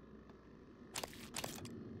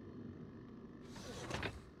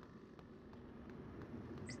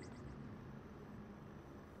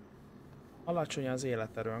 Alacsony az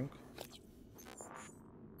életerőnk.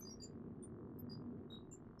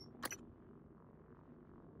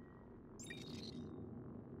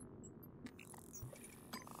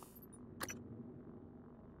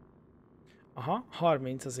 Aha,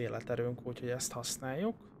 30 az életerőnk, úgyhogy ezt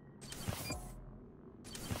használjuk.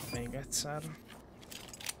 Még egyszer.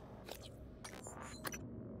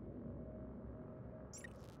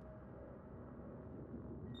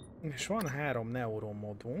 És van 3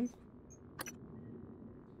 neuronmódunk.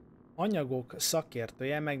 Anyagok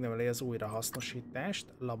szakértője megnöveli az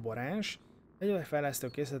újrahasznosítást, laboráns. Fegyverfejlesztő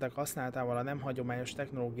készletek használatával a nem hagyományos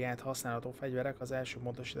technológiát használható fegyverek az első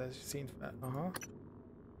módosítási szint fel. Aha.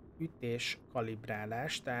 Ütés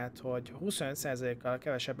kalibrálás, tehát hogy 25%-kal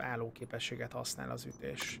kevesebb állóképességet használ az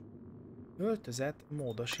ütés. Öltözet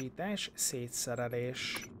módosítás,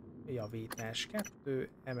 szétszerelés, javítás, 2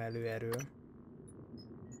 emelőerő.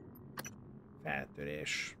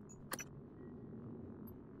 Feltörés.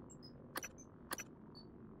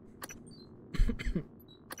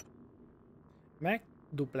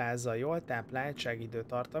 Megduplázza a jól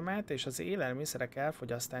tápláltságidőtartamát és az élelmiszerek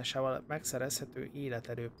elfogyasztásával megszerezhető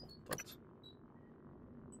életerőpontot.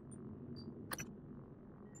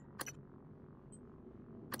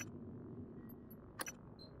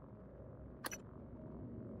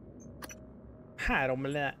 Három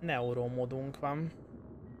neuronmódunk van.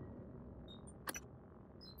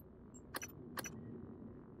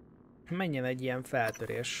 Menjen egy ilyen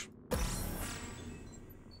feltörés.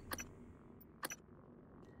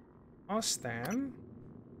 Aztán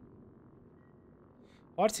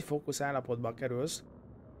harci fókusz állapotba kerülsz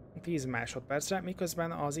 10 másodpercre,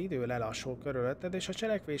 miközben az idő lelassul körülötted, és a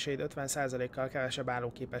cselekvéseid 50%-kal kevesebb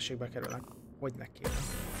állóképességbe kerülnek. Hogy ne kéne.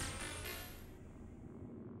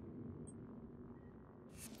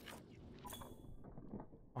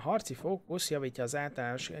 A harci fókusz javítja az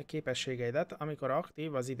általános képességeidet, amikor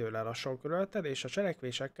aktív, az idő lelassul körülötted, és a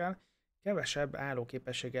cselekvések kevesebb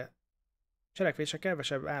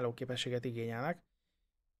állóképességet igényelnek.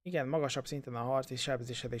 Igen, magasabb szinten a harci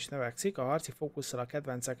sebzésed is növekszik, a harci fókusszal a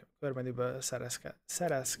kedvencek körbenűből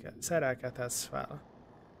szerelkedhetsz fel.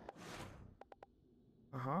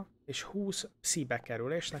 Aha, és 20 pszibe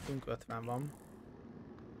kerül, és nekünk 50 van.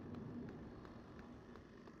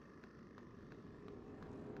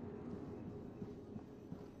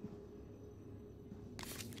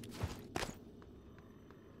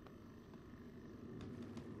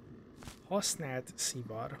 Használt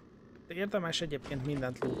szivar. De érdemes egyébként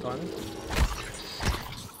mindent lootolni.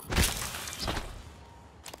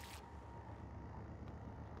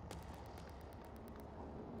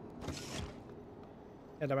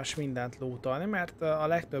 Érdemes mindent lootolni, mert a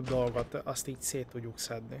legtöbb dolgot azt így szét tudjuk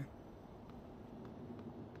szedni.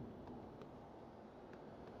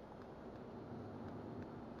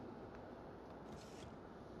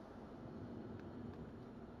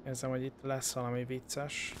 Érzem, hogy itt lesz valami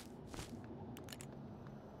vicces.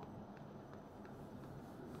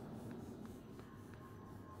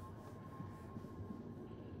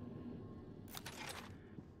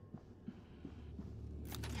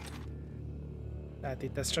 Tehát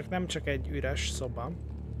itt ez csak nem csak egy üres szoba.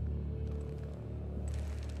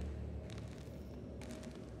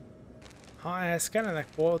 Ha ehhez kellenek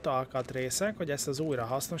poltalkatrészek, hogy ezt az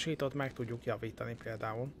újrahasznosítót meg tudjuk javítani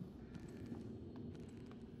például.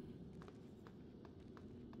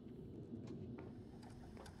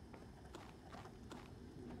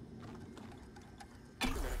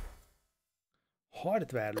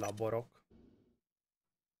 Hardware laborok.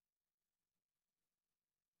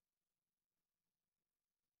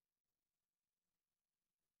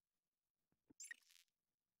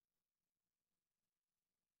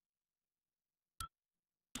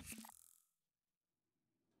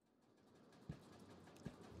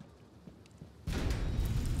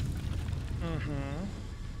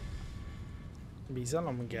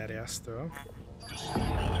 Bizalomgerjesztő.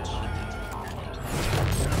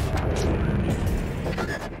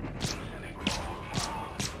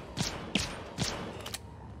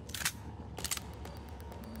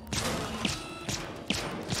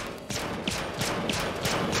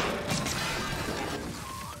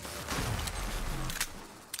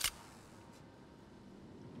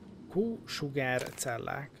 Q-sugár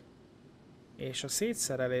cellák. És a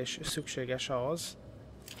szétszerelés szükséges ahhoz,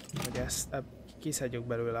 hogy ezt kiszedjük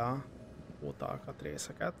belőle a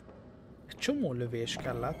pótalkatrészeket. Egy csomó lövés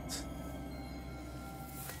kellett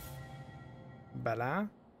bele,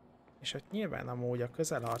 és hát nyilván amúgy a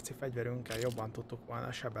közelharci fegyverünkkel jobban tudtuk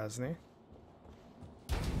volna sebezni.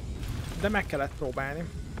 De meg kellett próbálni.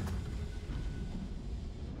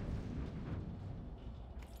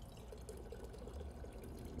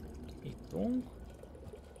 Itt Nyitunk.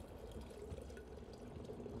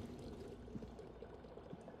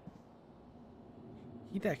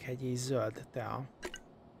 Hideghegy és zöld tea.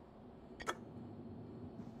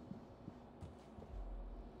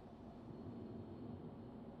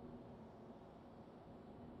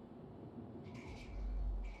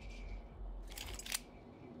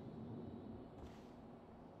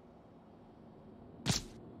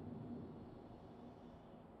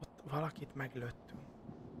 Ott valakit meglőttünk.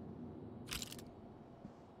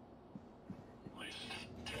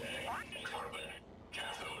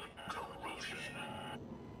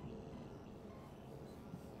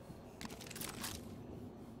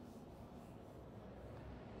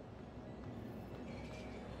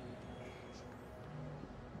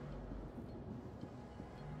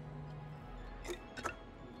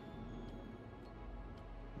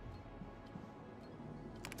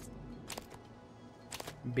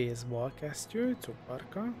 Baseball kesztyű,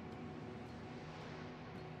 cukorka.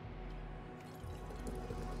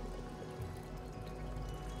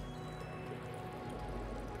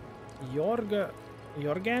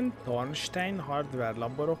 Jörgen Thornstein hardware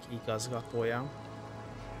laborok igazgatója.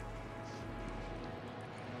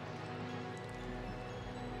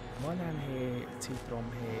 Banánhéj,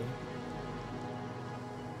 citromhéj.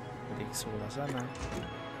 Pedig szól a zene.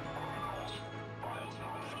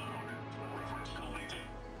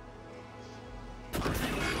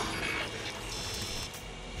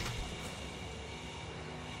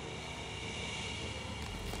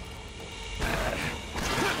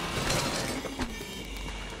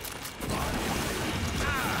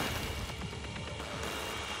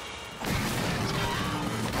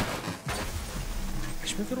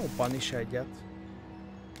 Robban is egyet.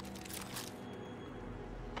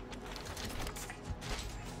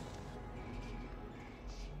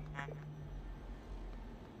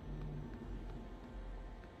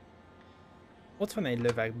 Ott van egy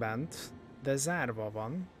löveg bent, de zárva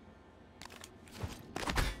van.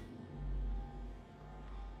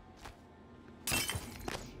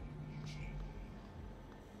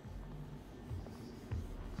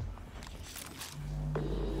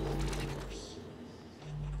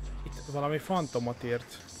 Valami fantomot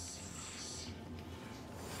írt.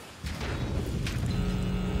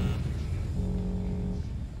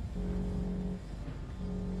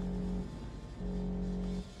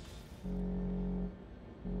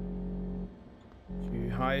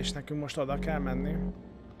 Hűha, és nekünk most oda kell menni.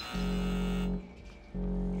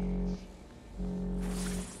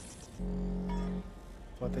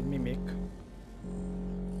 Volt egy mimik.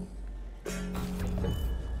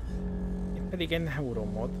 Itt pedig egy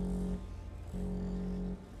neuromod.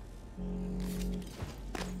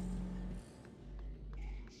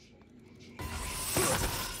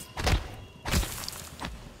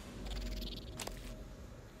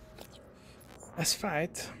 Ez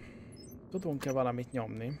fájt. Tudunk-e valamit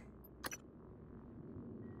nyomni?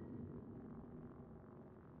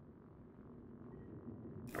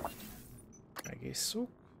 Megisszuk.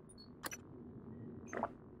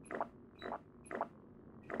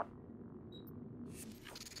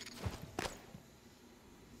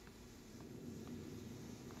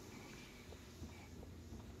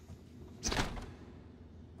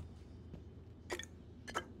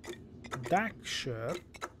 Dark sör.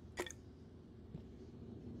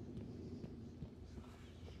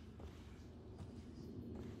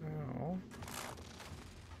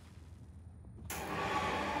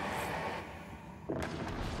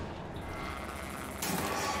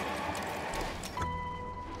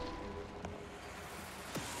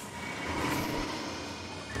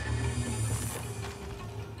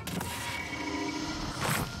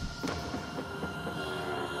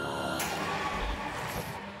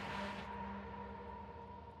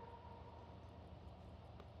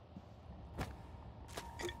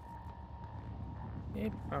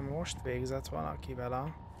 Éppen most végzett valakivel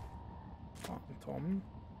a fantom.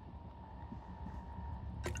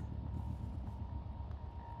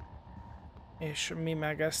 És mi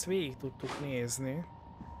meg ezt végig tudtuk nézni.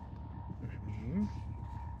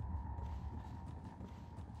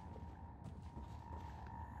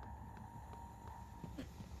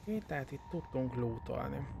 Oké, tehát itt tudtunk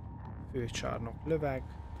lootolni. Főcsarnok löveg.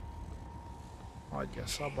 Hagyja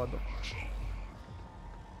szabadon.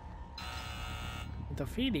 Mint a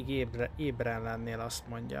félig ébren lennél, azt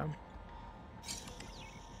mondja. A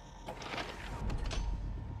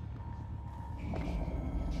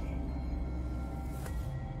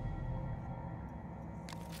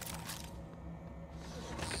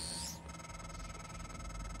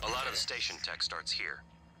lot of the station tech starts here.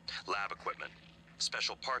 Lab equipment,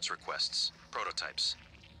 special parts requests, prototypes.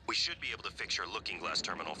 We should be able to fix your looking glass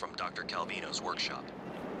terminal from Dr. Calvino's workshop.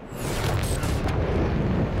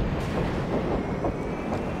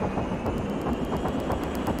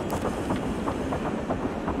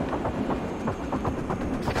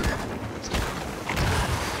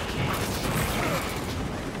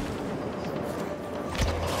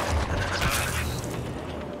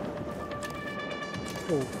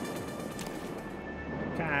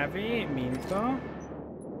 Kávé, minta,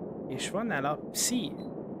 és van nála pszi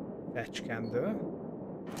fecskendő.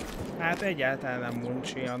 Hát egyáltalán nem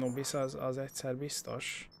uncsi, Anubis, az egyszer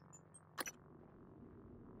biztos.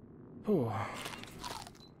 Hú.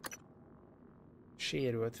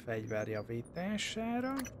 Sérült fegyver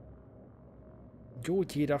javítására.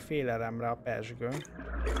 Gyógyhír a félelemre a pezsgő.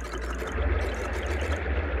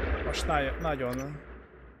 Most nagyon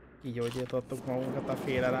kigyógyítottuk magunkat a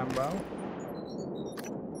félelemből.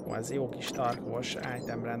 Ó, ez jó kis tarkós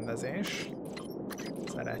item rendezés.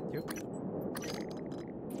 Szeretjük.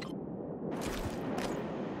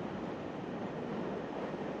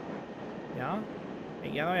 Ja,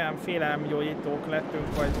 igen, olyan félelemgyógyítók lettünk,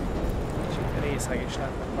 hogy részeg is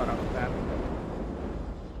lett a karakter.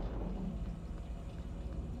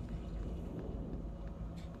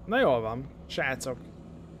 Na jól van, srácok.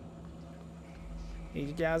 Így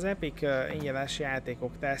ugye az Epic ingyenes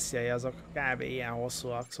játékok tesztjei azok kb. Ilyen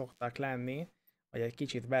hosszúak szoktak lenni, hogy egy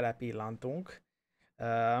kicsit belepillantunk.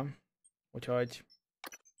 Úgyhogy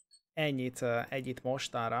ennyit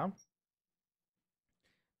mostanra.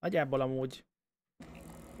 Nagyjából amúgy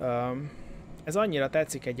ez annyira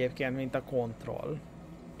tetszik egyébként, mint a Control.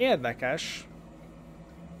 Érdekes,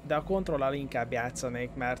 de a Controllal inkább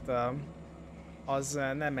játszanék, mert az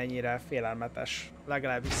nem ennyire félelmetes,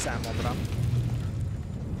 legalábbis számomra.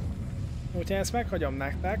 Úgyhogy ezt meghagyom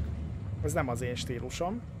nektek, ez nem az én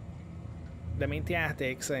stílusom, de mint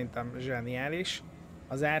játék szerintem zseniális.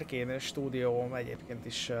 Az Arkane Studio egyébként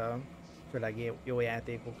is főleg jó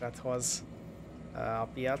játékokat hoz a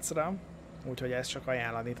piacra, úgyhogy ezt csak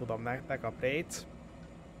ajánlani tudom nektek, a Prey-t.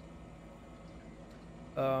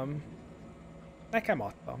 Nekem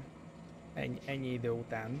adta. Ennyi idő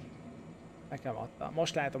után. Nekem adta.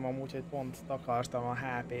 Most látom amúgy, hogy pont takartam a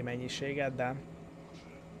HP mennyiséget, de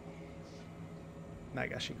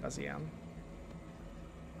megesik az ilyen.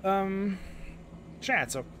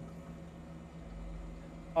 Srácok,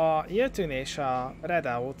 a Yeahunter és a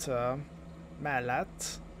Redout mellett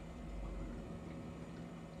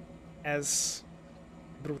ez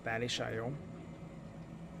brutálisan jó.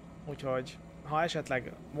 Úgyhogy ha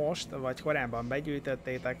esetleg most vagy korábban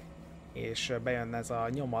begyűjtöttétek és bejön ez a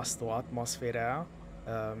nyomasztó atmoszféra,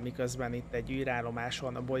 miközben itt egy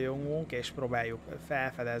űrállomáson bolyongunk és próbáljuk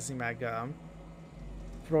felfedezni, meg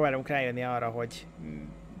próbálunk rájönni arra, hogy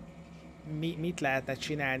mit lehetne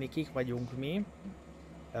csinálni, kik vagyunk mi,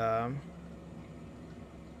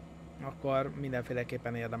 akkor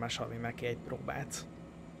mindenféleképpen érdemes adni neki egy próbát.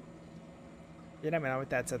 Remélem, hogy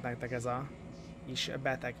tetszett nektek ez a kis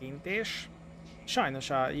betekintés. Sajnos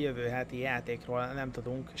a jövő heti játékról nem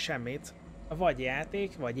tudunk semmit. Vagy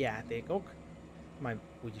játék, vagy játékok. Majd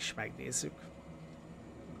úgyis megnézzük.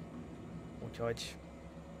 Úgyhogy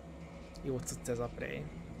jó cucc ez a Prey.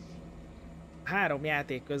 3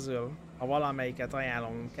 játék közül, ha valamelyiket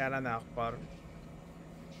ajánlom kellene, akkor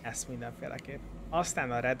ezt mindenféleképp.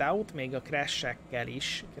 Aztán a Redout, még a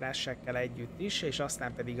Crash-ekkel együtt is, és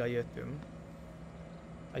aztán pedig a Yeahunter.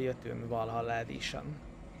 A Yeahunter Valhalla Edition.